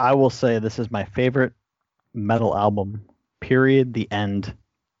 I will say this is my favorite metal album. Period. The end.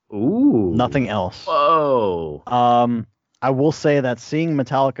 Ooh. Nothing else. Whoa. I will say that seeing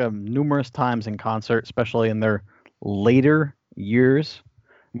Metallica numerous times in concert, especially in their later years,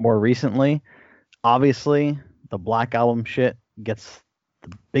 more recently, obviously the Black Album shit gets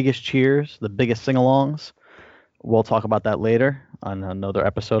the biggest cheers, the biggest sing-alongs. We'll talk about that later on another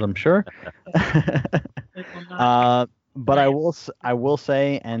episode, I'm sure. But I will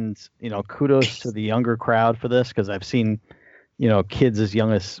say, and kudos to the younger crowd for this, because I've seen, kids as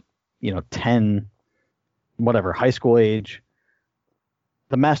young as 10, whatever, high school age.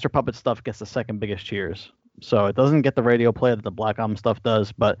 The Master Puppet stuff gets the second biggest cheers. So it doesn't get the radio play that the Black Album stuff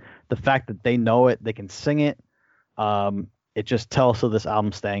does, but the fact that they know it, they can sing it, it just tells of this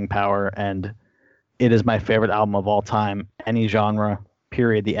album's staying power, and it is my favorite album of all time, any genre,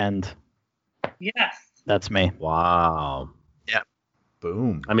 period, the end. Yes. That's me. Wow. Yeah.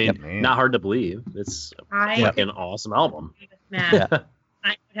 Boom. I mean, not hard to believe. It's like an awesome album. Matt. Yeah.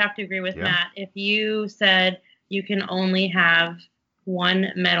 I would have to agree with Matt. If you said you can only have one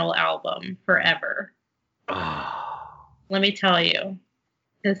metal album forever, let me tell you.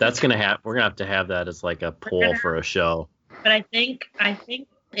 That's gonna happen. We're gonna have that as like a poll for a show. But I think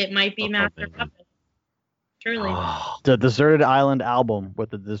it might be Master Puppet. Truly. The Deserted Island album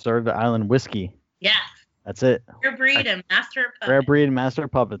with the Deserted Island whiskey. Yes. That's it. Rare Breed and Master Puppets. Rare Breed and Master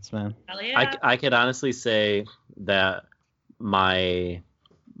Puppets, man. Hell yeah. I could honestly say that my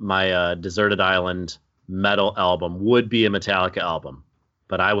Deserted Island metal album would be a Metallica album,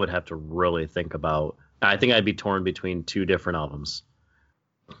 but I would have to really think about. I think I'd be torn between 2 different albums.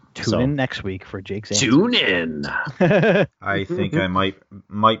 Tune in next week for Jake's answer. Tune in. I think I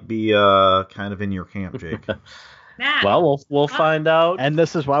might be kind of in your camp, Jake. Matt, well, we'll find out. And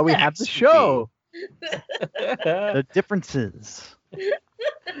this is why we have the show. The differences.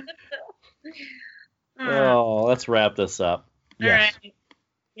 Oh, let's wrap this up. All right.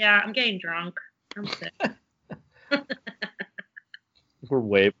 Yeah, I'm getting drunk. I'm sick. We're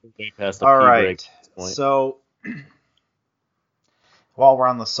way past the All pee right. break at this point. So, while we're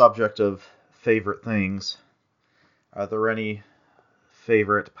on the subject of favorite things, are there any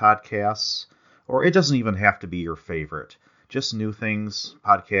favorite podcasts? Or it doesn't even have to be your favorite. Just new things,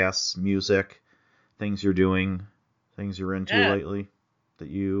 podcasts, music, things you're doing, things you're into lately that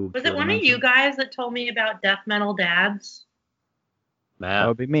you Was it one of you guys that told me about Death Metal Dads? That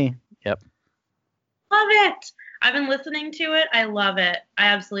would be me. Yep. Love it. I've been listening to it. I love it. I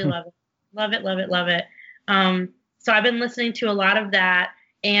absolutely love it. Love it, love it, love it. So I've been listening to a lot of that,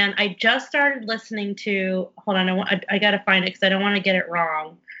 and I just started listening to. Hold on, I gotta find it because I don't want to get it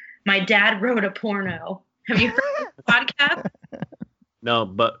wrong. My Dad Wrote a Porno. Have you heard of this podcast? No,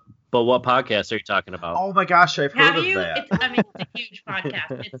 but what podcast are you talking about? Oh my gosh, I've heard of that. It's a huge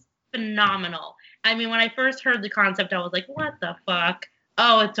podcast. It's phenomenal. I mean, when I first heard the concept, I was like, what the fuck?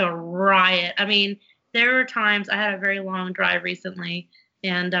 Oh, it's a riot. I mean, there were times I had a very long drive recently,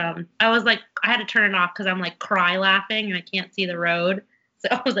 and I was like, I had to turn it off because I'm like cry laughing and I can't see the road. So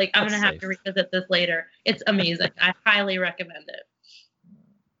I was like, I'm going to have to revisit this later. It's amazing. I highly recommend it.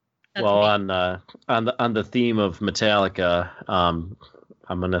 That's on the theme of Metallica,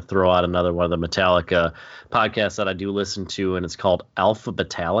 I'm going to throw out another one of the Metallica podcasts that I do listen to, and it's called Alpha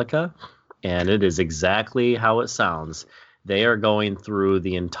Metallica, and it is exactly how it sounds. They are going through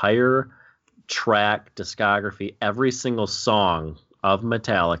the entire track discography, every single song of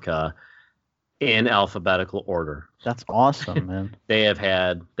Metallica in alphabetical order. That's awesome, man. They've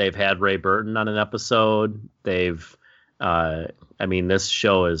had Ray Burton on an episode. This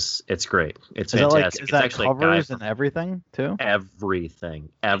show it's great. It's fantastic. Is that actually covers and everything too? Everything.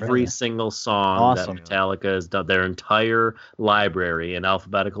 Every single song that Metallica has done, their entire library in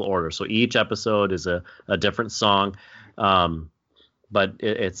alphabetical order. So each episode is a different song. But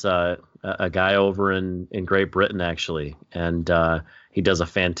it's a guy over in Great Britain, actually. And he does a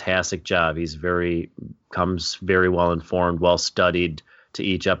fantastic job. Comes very well informed, well studied to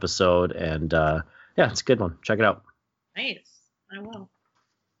each episode. And it's a good one. Check it out. Nice. I will.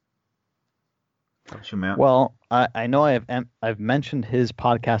 Well, I know I've mentioned his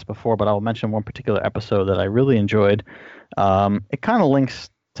podcast before, but I'll mention one particular episode that I really enjoyed. It kind of links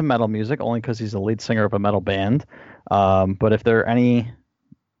to metal music only because he's the lead singer of a metal band. But if there are any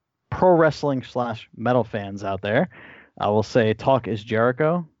pro wrestling / metal fans out there, I will say Talk is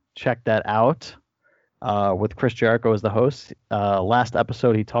Jericho. Check that out with Chris Jericho as the host. Last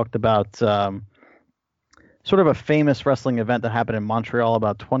episode, he talked about sort of a famous wrestling event that happened in Montreal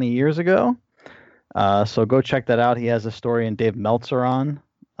about 20 years ago. So go check that out. He has a story in Dave Meltzer on,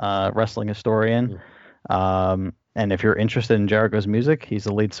 wrestling historian. And if you're interested in Jericho's music, he's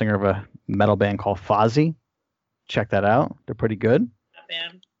the lead singer of a metal band called Fozzy. Check that out. They're pretty good. Not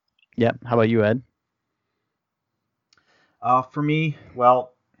bad. Yep. How about you, Ed? For me,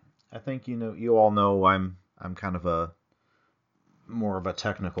 well, I think you all know I'm kind of more of a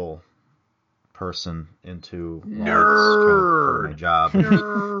technical person into nerd. Kind of my job.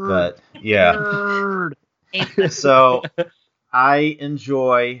 Nerd. But yeah. Nerd. So I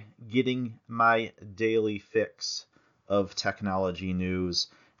enjoy getting my daily fix of technology news,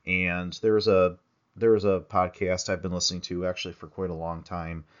 and there's a podcast I've been listening to actually for quite a long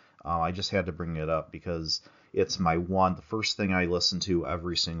time. I just had to bring it up because it's the first thing I listen to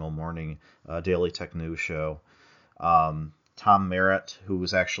every single morning, Daily Tech News Show. Tom Merritt, who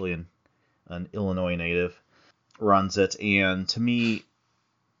is actually an Illinois native, runs it, and to me,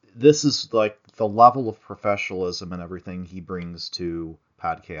 this is like the level of professionalism and everything he brings to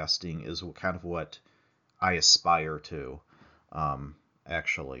podcasting is kind of what I aspire to,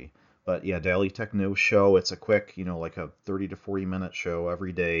 actually. But yeah, Daily Tech News Show, it's a quick, like a 30 to 40 minute show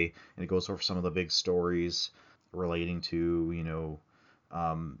every day, and it goes over some of the big stories relating to,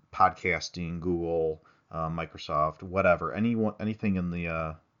 podcasting, Google, Microsoft, whatever, anything in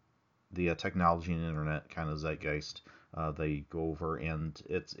the technology and internet kind of zeitgeist, they go over, and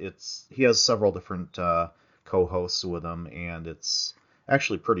he has several different co-hosts with him, and it's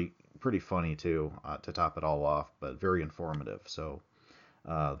actually pretty funny too, to top it all off, but very informative. So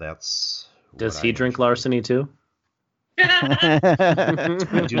that's. Does he drink larceny too?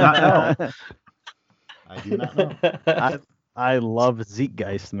 I do not know. I love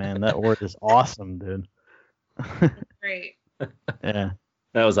Zeitgeist, man. That word is awesome, dude. Great. Yeah.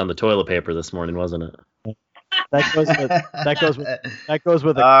 That was on the toilet paper this morning, wasn't it? That goes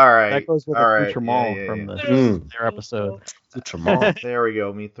with Jamal from their episode. There we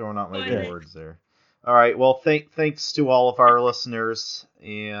go. Me throwing out my good words there. All right. Well, thanks to all of our listeners,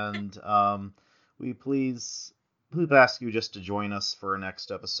 and we please ask you just to join us for our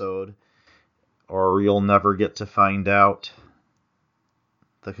next episode, or you'll never get to find out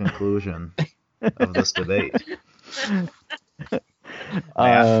the conclusion of this debate.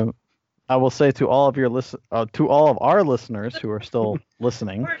 I will say to all of our listeners who are still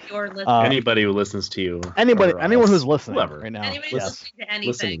listening, Or your listeners. Anybody who listens to you, anyone who's listening whoever. right now, Anybody yes, listening to anything.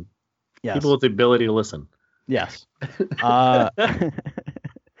 listening, yes, people with the ability to listen. yes.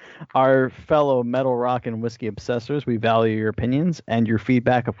 Our fellow metal, rock, and whiskey obsessors, we value your opinions and your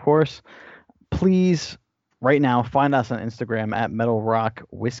feedback, of course. Please, right now, find us on Instagram at Metal Rock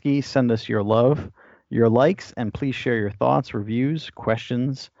Whiskey. Send us your love, your likes, and please share your thoughts, reviews,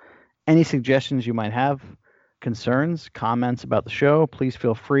 questions, any suggestions you might have, concerns, comments about the show. Please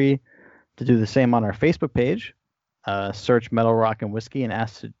feel free to do the same on our Facebook page. Search Metal Rock and Whiskey and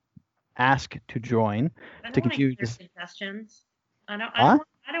ask to join. I don't To want continue their this- suggestions. I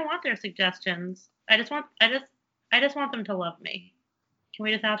don't want their suggestions. I just want them to love me. Can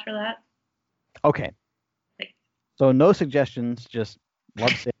we just ask for that? Okay. Thanks. So no suggestions, just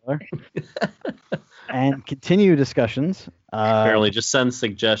love Sailor. And continue discussions. Apparently, just send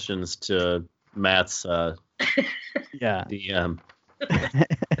suggestions to Matt's Yeah. DM.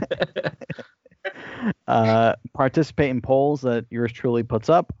 Participate in polls that yours truly puts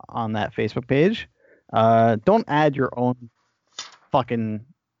up on that Facebook page. Don't add your own fucking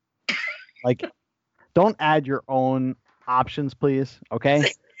don't add your own options, please. Okay.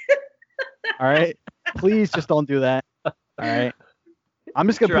 All right. Please just don't do that. All right. I'm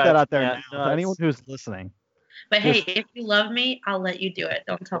just gonna put that out there now to anyone who's listening. But hey, if you love me, I'll let you do it.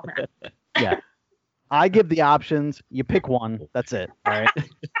 Don't tell Matt. Yeah. I give the options. You pick one. That's it. All right.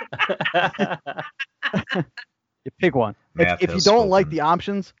 You pick one. Matt If you has don't like spoken. the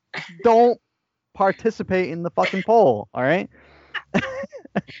options, don't participate in the fucking poll. All right.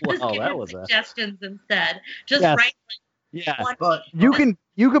 Just Wow, give that him was a suggestions instead. Just Yes. write Yeah. one. But You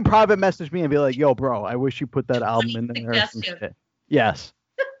can private message me and be like, "Yo, bro, I wish you put that album in there." Or some Suggestion. shit. Yes.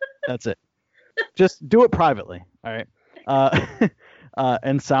 That's it. Just do it privately. All right.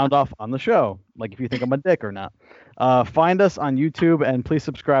 And sound off on the show, like if you think I'm a dick or not. Find us on YouTube and please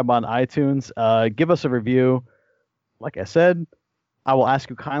subscribe on iTunes. Give us a review. Like I said, I will ask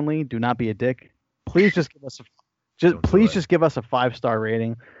you kindly, do not be a dick. Please just give us Don't do it. just give us a 5-star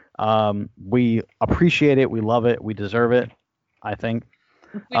rating. We appreciate it. We love it. We deserve it, I think.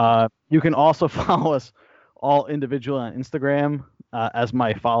 You can also follow us all individually on Instagram as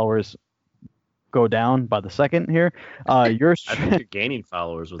my followers go down by the second here. Yours I think you're gaining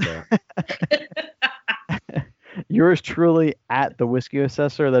followers with that. yours truly at the Whiskey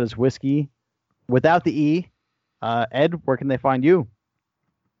Assessor. That is whiskey without the E. Ed, where can they find you?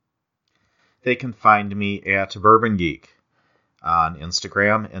 they can find me at Bourbon Geek on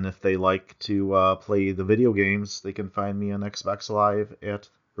Instagram, and if they like to play the video games, they can find me on Xbox Live at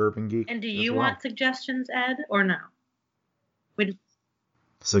Bourbon Geek. And do as you well. want suggestions, Ed, or no?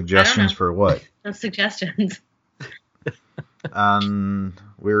 Suggestions know. for what? No suggestions. On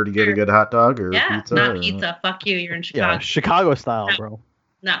where to get a good hot dog or Yeah, pizza? not or pizza. Fuck you. You're in Chicago. Yeah, Chicago style, No. bro.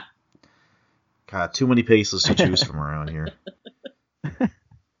 No. God, too many places to choose from around here.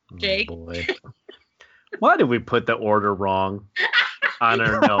 Jake? Oh, boy. Why did we put the order wrong on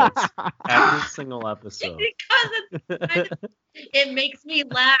our notes every single episode? Because it makes me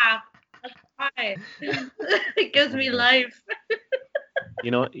laugh. That's why. It gives me life. You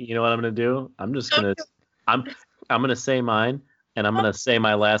know what I'm gonna do? I'm gonna say mine, and I'm gonna say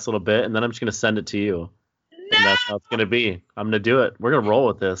my last little bit, and then I'm just gonna send it to you. And that's how it's gonna be. I'm gonna do it. We're gonna roll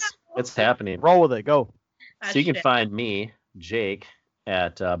with this. It's happening. Roll with it. Go. So you can find me, Jake,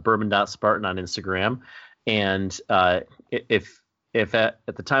 at bourbon.spartan on Instagram. And if at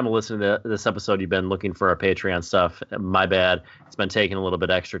the time of listening to this episode you've been looking for our Patreon stuff, my bad. It's been taking a little bit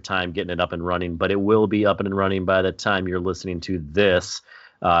extra time getting it up and running, but it will be up and running by the time you're listening to this.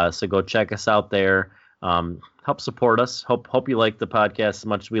 So go check us out there. Help support us. Hope you like the podcast as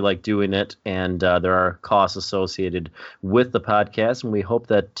much as we like doing it. And there are costs associated with the podcast, and we hope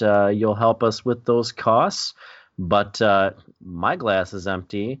that you'll help us with those costs. But my glass is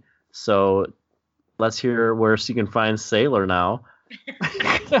empty, so let's hear where you can find Sailor now.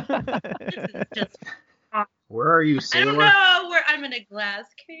 Just, Where are you, I don't Sailor? know where I'm in a glass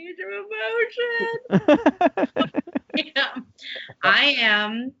cage of emotion. Yeah. I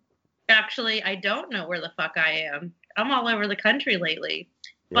am. Actually, I don't know where the fuck I am. I'm all over the country lately.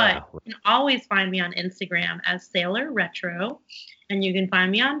 But you can always find me on Instagram as Sailor Retro. And you can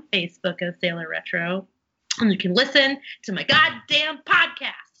find me on Facebook as Sailor Retro. And you can listen to my goddamn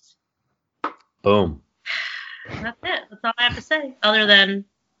podcast. Boom. That's it. That's all I have to say. Other than,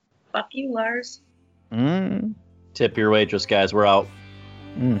 fuck you, Lars. Tip your waitress, guys. We're out.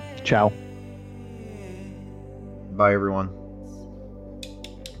 Ciao. Bye, everyone.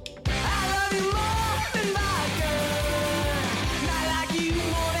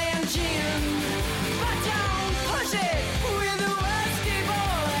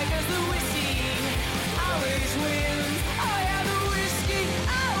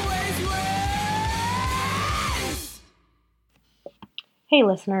 Hey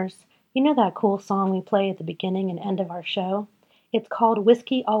listeners, you know that cool song we play at the beginning and end of our show? It's called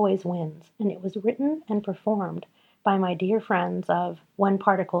Whiskey Always Wins, and it was written and performed by my dear friends of When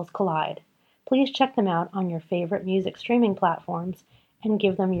Particles Collide. Please check them out on your favorite music streaming platforms and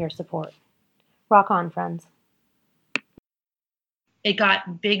give them your support. Rock on, friends. It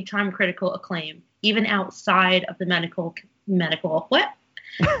got big time critical acclaim, even outside of the medical, what?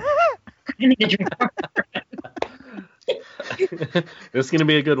 I need a drink more. This is going to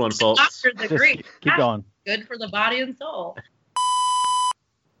be a good one, folks. Keep going. Good for the body and soul.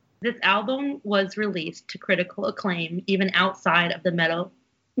 This album was released to critical acclaim even outside of the metal.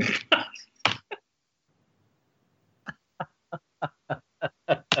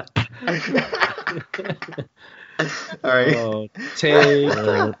 All right. Oh, take.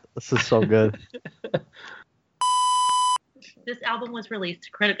 This is so good. This album was released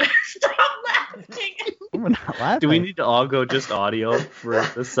to critical. Stop laughing. I'm not laughing. Do we need to all go just audio for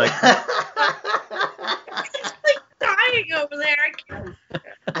this segment? It's like dying over there. I can't.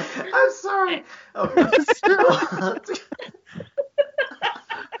 I'm sorry. Oh,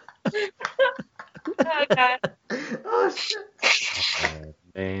 Oh God. oh shit. Oh,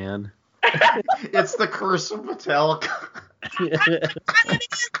 man. It's the curse of Metallica. You're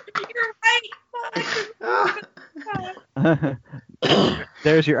right.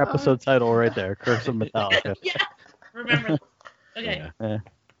 There's your episode title right there. Curse of Metallica. Yeah. Remember. Okay. Yeah.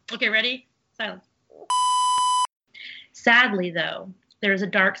 Okay, ready? Silence. Sadly, though, there is a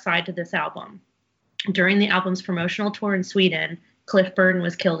dark side to this album. During the album's promotional tour in Sweden, Cliff Burton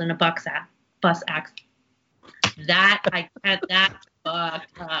was killed in a bus accident. That fucked up.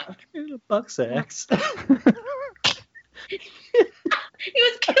 Buck's axe. He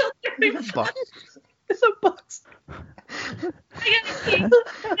was killed during It's a box. It's a box. I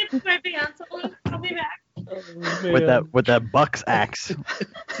gotta keep my pants. I'll be back. Oh, With that Buck's axe.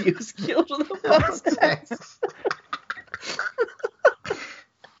 He was killed with a box axe.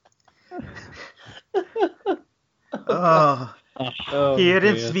 Oh, here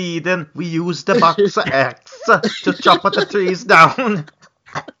in Sweden, we use the box axe to chop the trees down.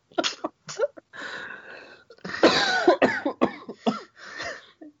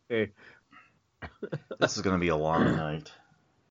 Hey. This is gonna be a long night.